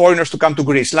have enough foreigners to come to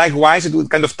Greece. Likewise, it would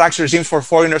kind of tax regimes for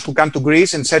foreigners who come to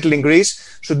Greece and settle in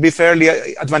Greece should be fairly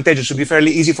advantageous, should be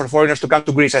fairly easy for foreigners to come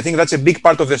to Greece. I think that's a big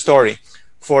part of the story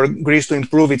for Greece to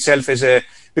improve itself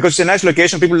because it's a nice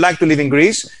location. People like to live in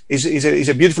Greece. It's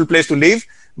a beautiful place to live.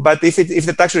 But if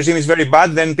the tax regime is very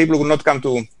bad, then people will not come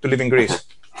to live in Greece.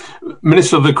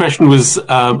 Minister, the question was,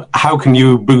 how can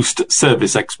you boost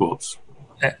service exports?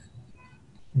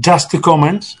 Just to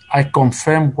comment, I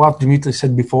confirm what Dimitri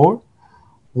said before.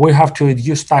 We have to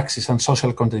reduce taxes and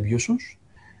social contributions.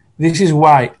 This is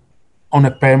why, on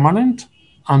a permanent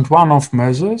and one-off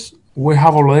measures, we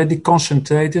have already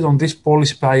concentrated on these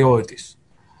policy priorities.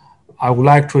 I would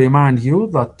like to remind you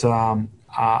that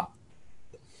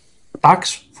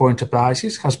tax for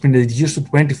enterprises has been reduced to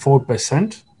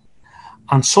 24%,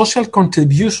 and social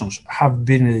contributions have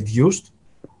been reduced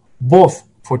both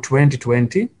for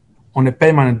 2020 on a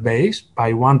permanent base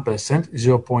by 1%,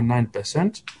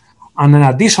 0.9%, and an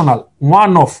additional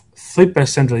one-off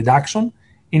 3% reduction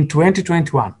in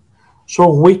 2021. So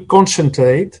we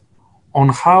concentrate on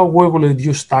how we will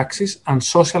reduce taxes and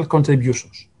social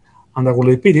contributions. And I will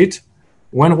repeat it,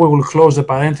 when we will close the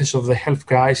parenthesis of the health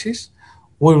crisis,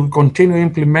 we will continue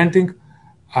implementing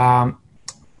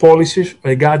policies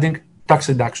regarding tax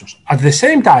reductions. At the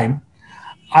same time,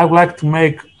 I would like to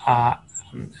make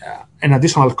an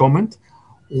additional comment.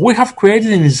 We have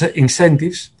created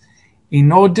incentives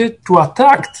in order to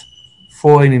attract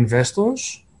foreign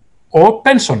investors or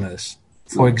pensioners.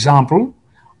 For example,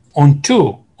 on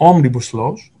 2 omnibus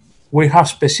laws, we have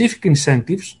specific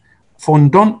incentives for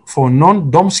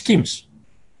non-dom schemes.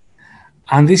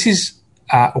 And this is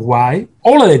why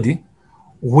already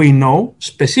we know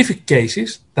specific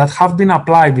cases that have been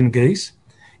applied in Greece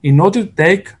in order to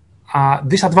take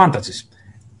disadvantages,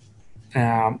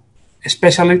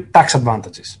 especially tax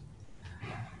advantages.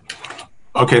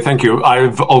 Okay, thank you.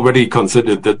 I've already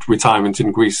considered that retirement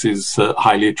in Greece is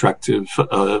highly attractive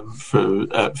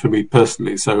for me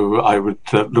personally, so I would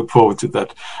look forward to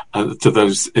that, to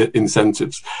those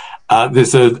incentives.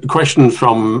 There's a question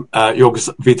from Yorgos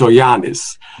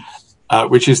Vitoyannis,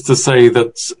 which is to say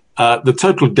that the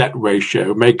total debt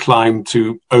ratio may climb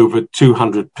to over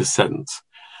 200%.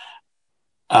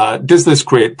 Does this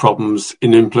create problems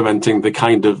in implementing the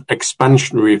kind of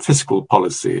expansionary fiscal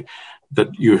policy that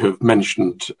you have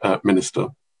mentioned, Minister?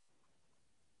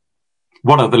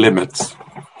 What are the limits?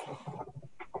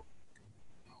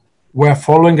 We are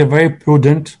following a very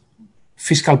prudent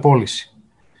fiscal policy.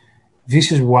 This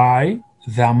is why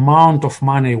the amount of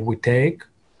money we take,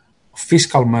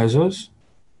 fiscal measures,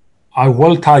 are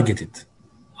well targeted.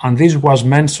 And this was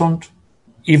mentioned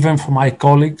even for my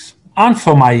colleagues and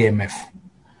from IMF.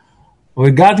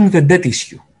 Regarding the debt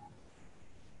issue,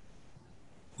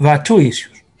 there are 2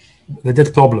 issues. The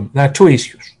debt problem, there are 2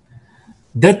 issues.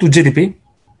 Debt to GDP,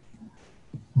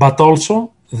 but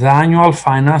also the annual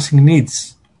financing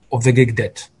needs of the Greek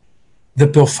debt, the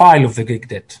profile of the Greek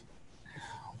debt.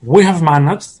 We have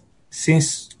managed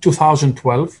since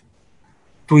 2012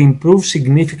 to improve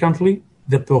significantly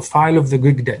the profile of the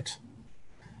Greek debt.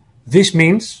 This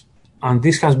means, and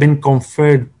this has been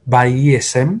confirmed by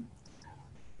ESM,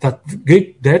 that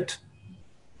Greek debt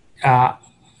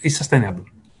is sustainable.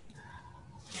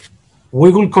 We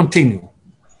will continue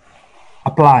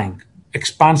applying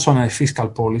expansionary fiscal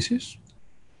policies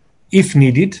if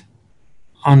needed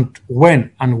and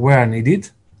when and where needed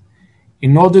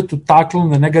in order to tackle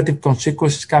the negative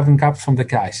consequences coming up from the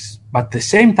crisis. But at the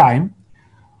same time,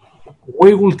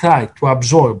 we will try to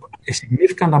absorb a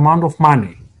significant amount of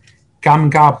money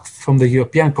coming up from the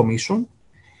European Commission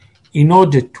in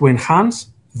order to enhance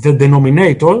the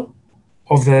denominator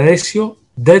of the ratio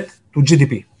debt to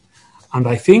GDP. And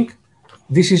I think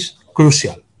this is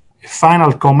crucial. A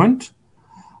final comment,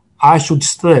 I should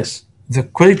stress the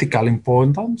critical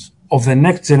importance of the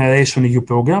Next Generation EU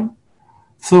program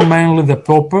through mainly the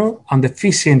proper and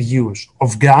efficient use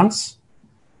of grants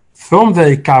from the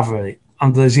Recovery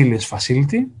and Resilience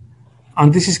Facility,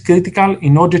 and this is critical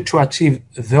in order to achieve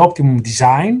the optimum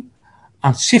design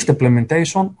and swift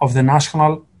implementation of the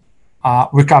National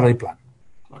Recovery Plan.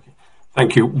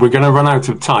 Thank you. We're going to run out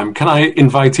of time. Can I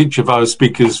invite each of our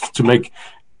speakers to make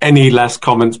any last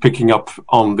comments picking up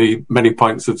on the many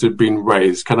points that have been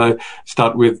raised? Can I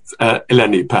start with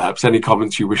Eleni, perhaps? Any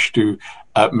comments you wish to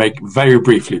make very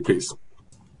briefly, please?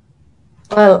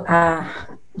 Well,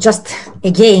 just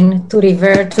again, to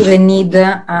revert to the need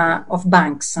of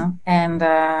banks and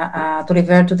to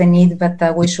revert to the need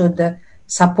that we should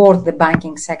support the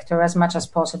banking sector as much as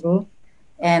possible.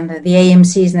 And the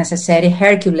AMC is necessary.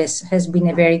 Hercules has been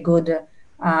a very good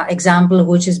example,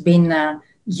 which has been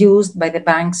used by the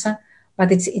banks.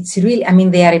 But it's really, I mean,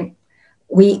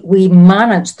 we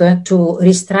managed to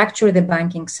restructure the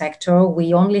banking sector.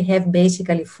 We only have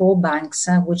basically 4 banks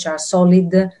which are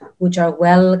solid, which are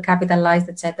well capitalized,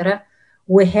 etc.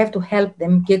 We have to help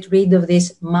them get rid of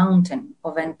this mountain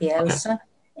of NPLs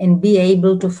and be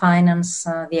able to finance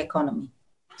the economy.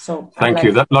 So thank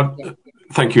you.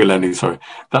 Thank you, Eleni. Sorry.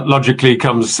 That logically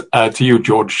comes to you,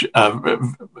 George.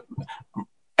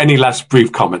 Any last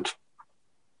brief comment?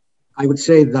 I would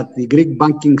say that the Greek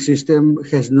banking system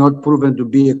has not proven to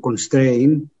be a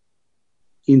constraint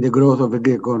in the growth of the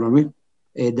Greek economy.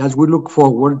 And as we look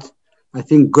forward, I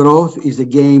think growth is a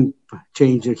game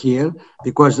changer here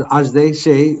because, as they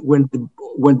say, when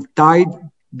the tide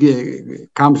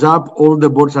comes up, all the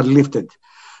boats are lifted.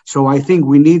 So I think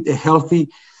we need a healthy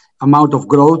amount of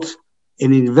growth,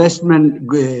 an investment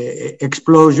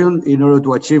explosion in order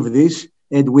to achieve this,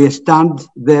 and we stand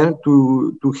there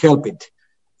to help it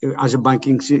as a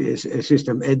banking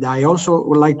system. And I also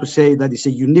would like to say that it's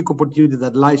a unique opportunity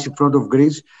that lies in front of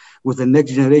Greece with the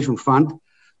Next Generation Fund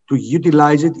to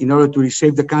utilize it in order to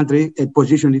reshape the country and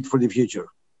position it for the future.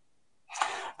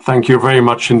 Thank you very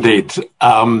much indeed.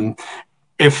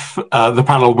 If the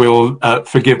panel will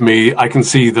forgive me, I can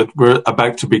see that we're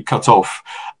about to be cut off.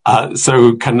 So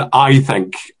can I thank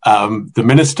the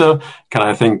Minister? Can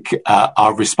I thank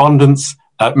our respondents?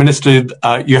 Minister,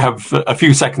 you have a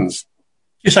few seconds.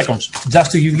 Few seconds. Just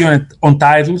to give you on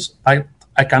titles,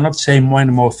 I cannot say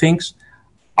more things.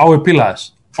 Our pillars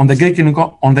on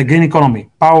the green economy: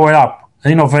 power up,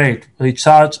 renovate,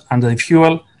 recharge and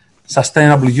refuel,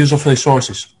 sustainable use of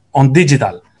resources. On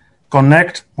digital: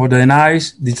 connect, modernize,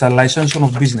 digitalization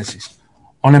of businesses.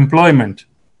 On employment: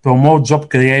 promote job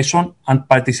creation and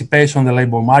participation in the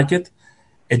labor market,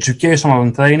 educational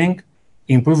and training,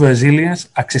 improve resilience,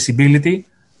 accessibility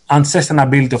and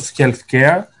sustainability of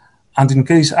healthcare, and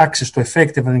increase access to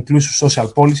effective and inclusive social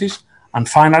policies. And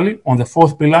finally, on the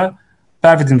fourth pillar,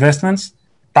 private investments,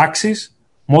 taxes,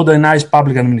 modernize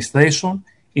public administration,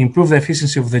 improve the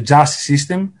efficiency of the justice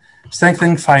system,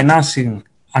 strengthening financial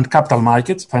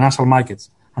markets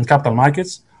and capital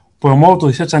markets, promote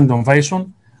research and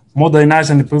innovation, modernize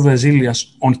and improve resilience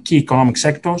on key economic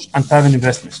sectors, and private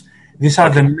investments. These are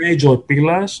the major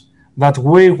pillars that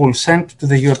we will send to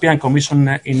the European Commission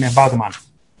in about a month.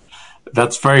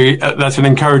 That's an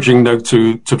encouraging note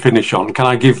to finish on. Can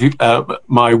I give you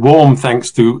my warm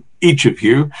thanks to each of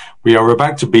you? We are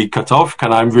about to be cut off.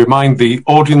 Can I remind the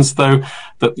audience, though,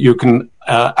 that you can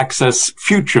access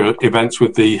future events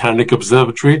with the Hellenic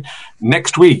Observatory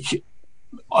next week?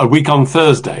 A week on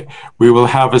Thursday, we will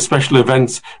have a special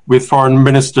event with Foreign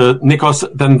Minister Nikos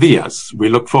Dendias. We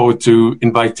look forward to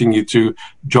inviting you to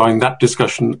join that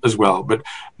discussion as well. But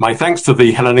my thanks to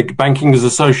the Hellenic Bankers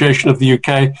Association of the UK,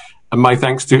 and my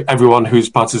thanks to everyone who's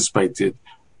participated,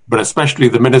 but especially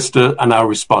the Minister and our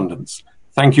respondents.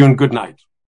 Thank you and good night.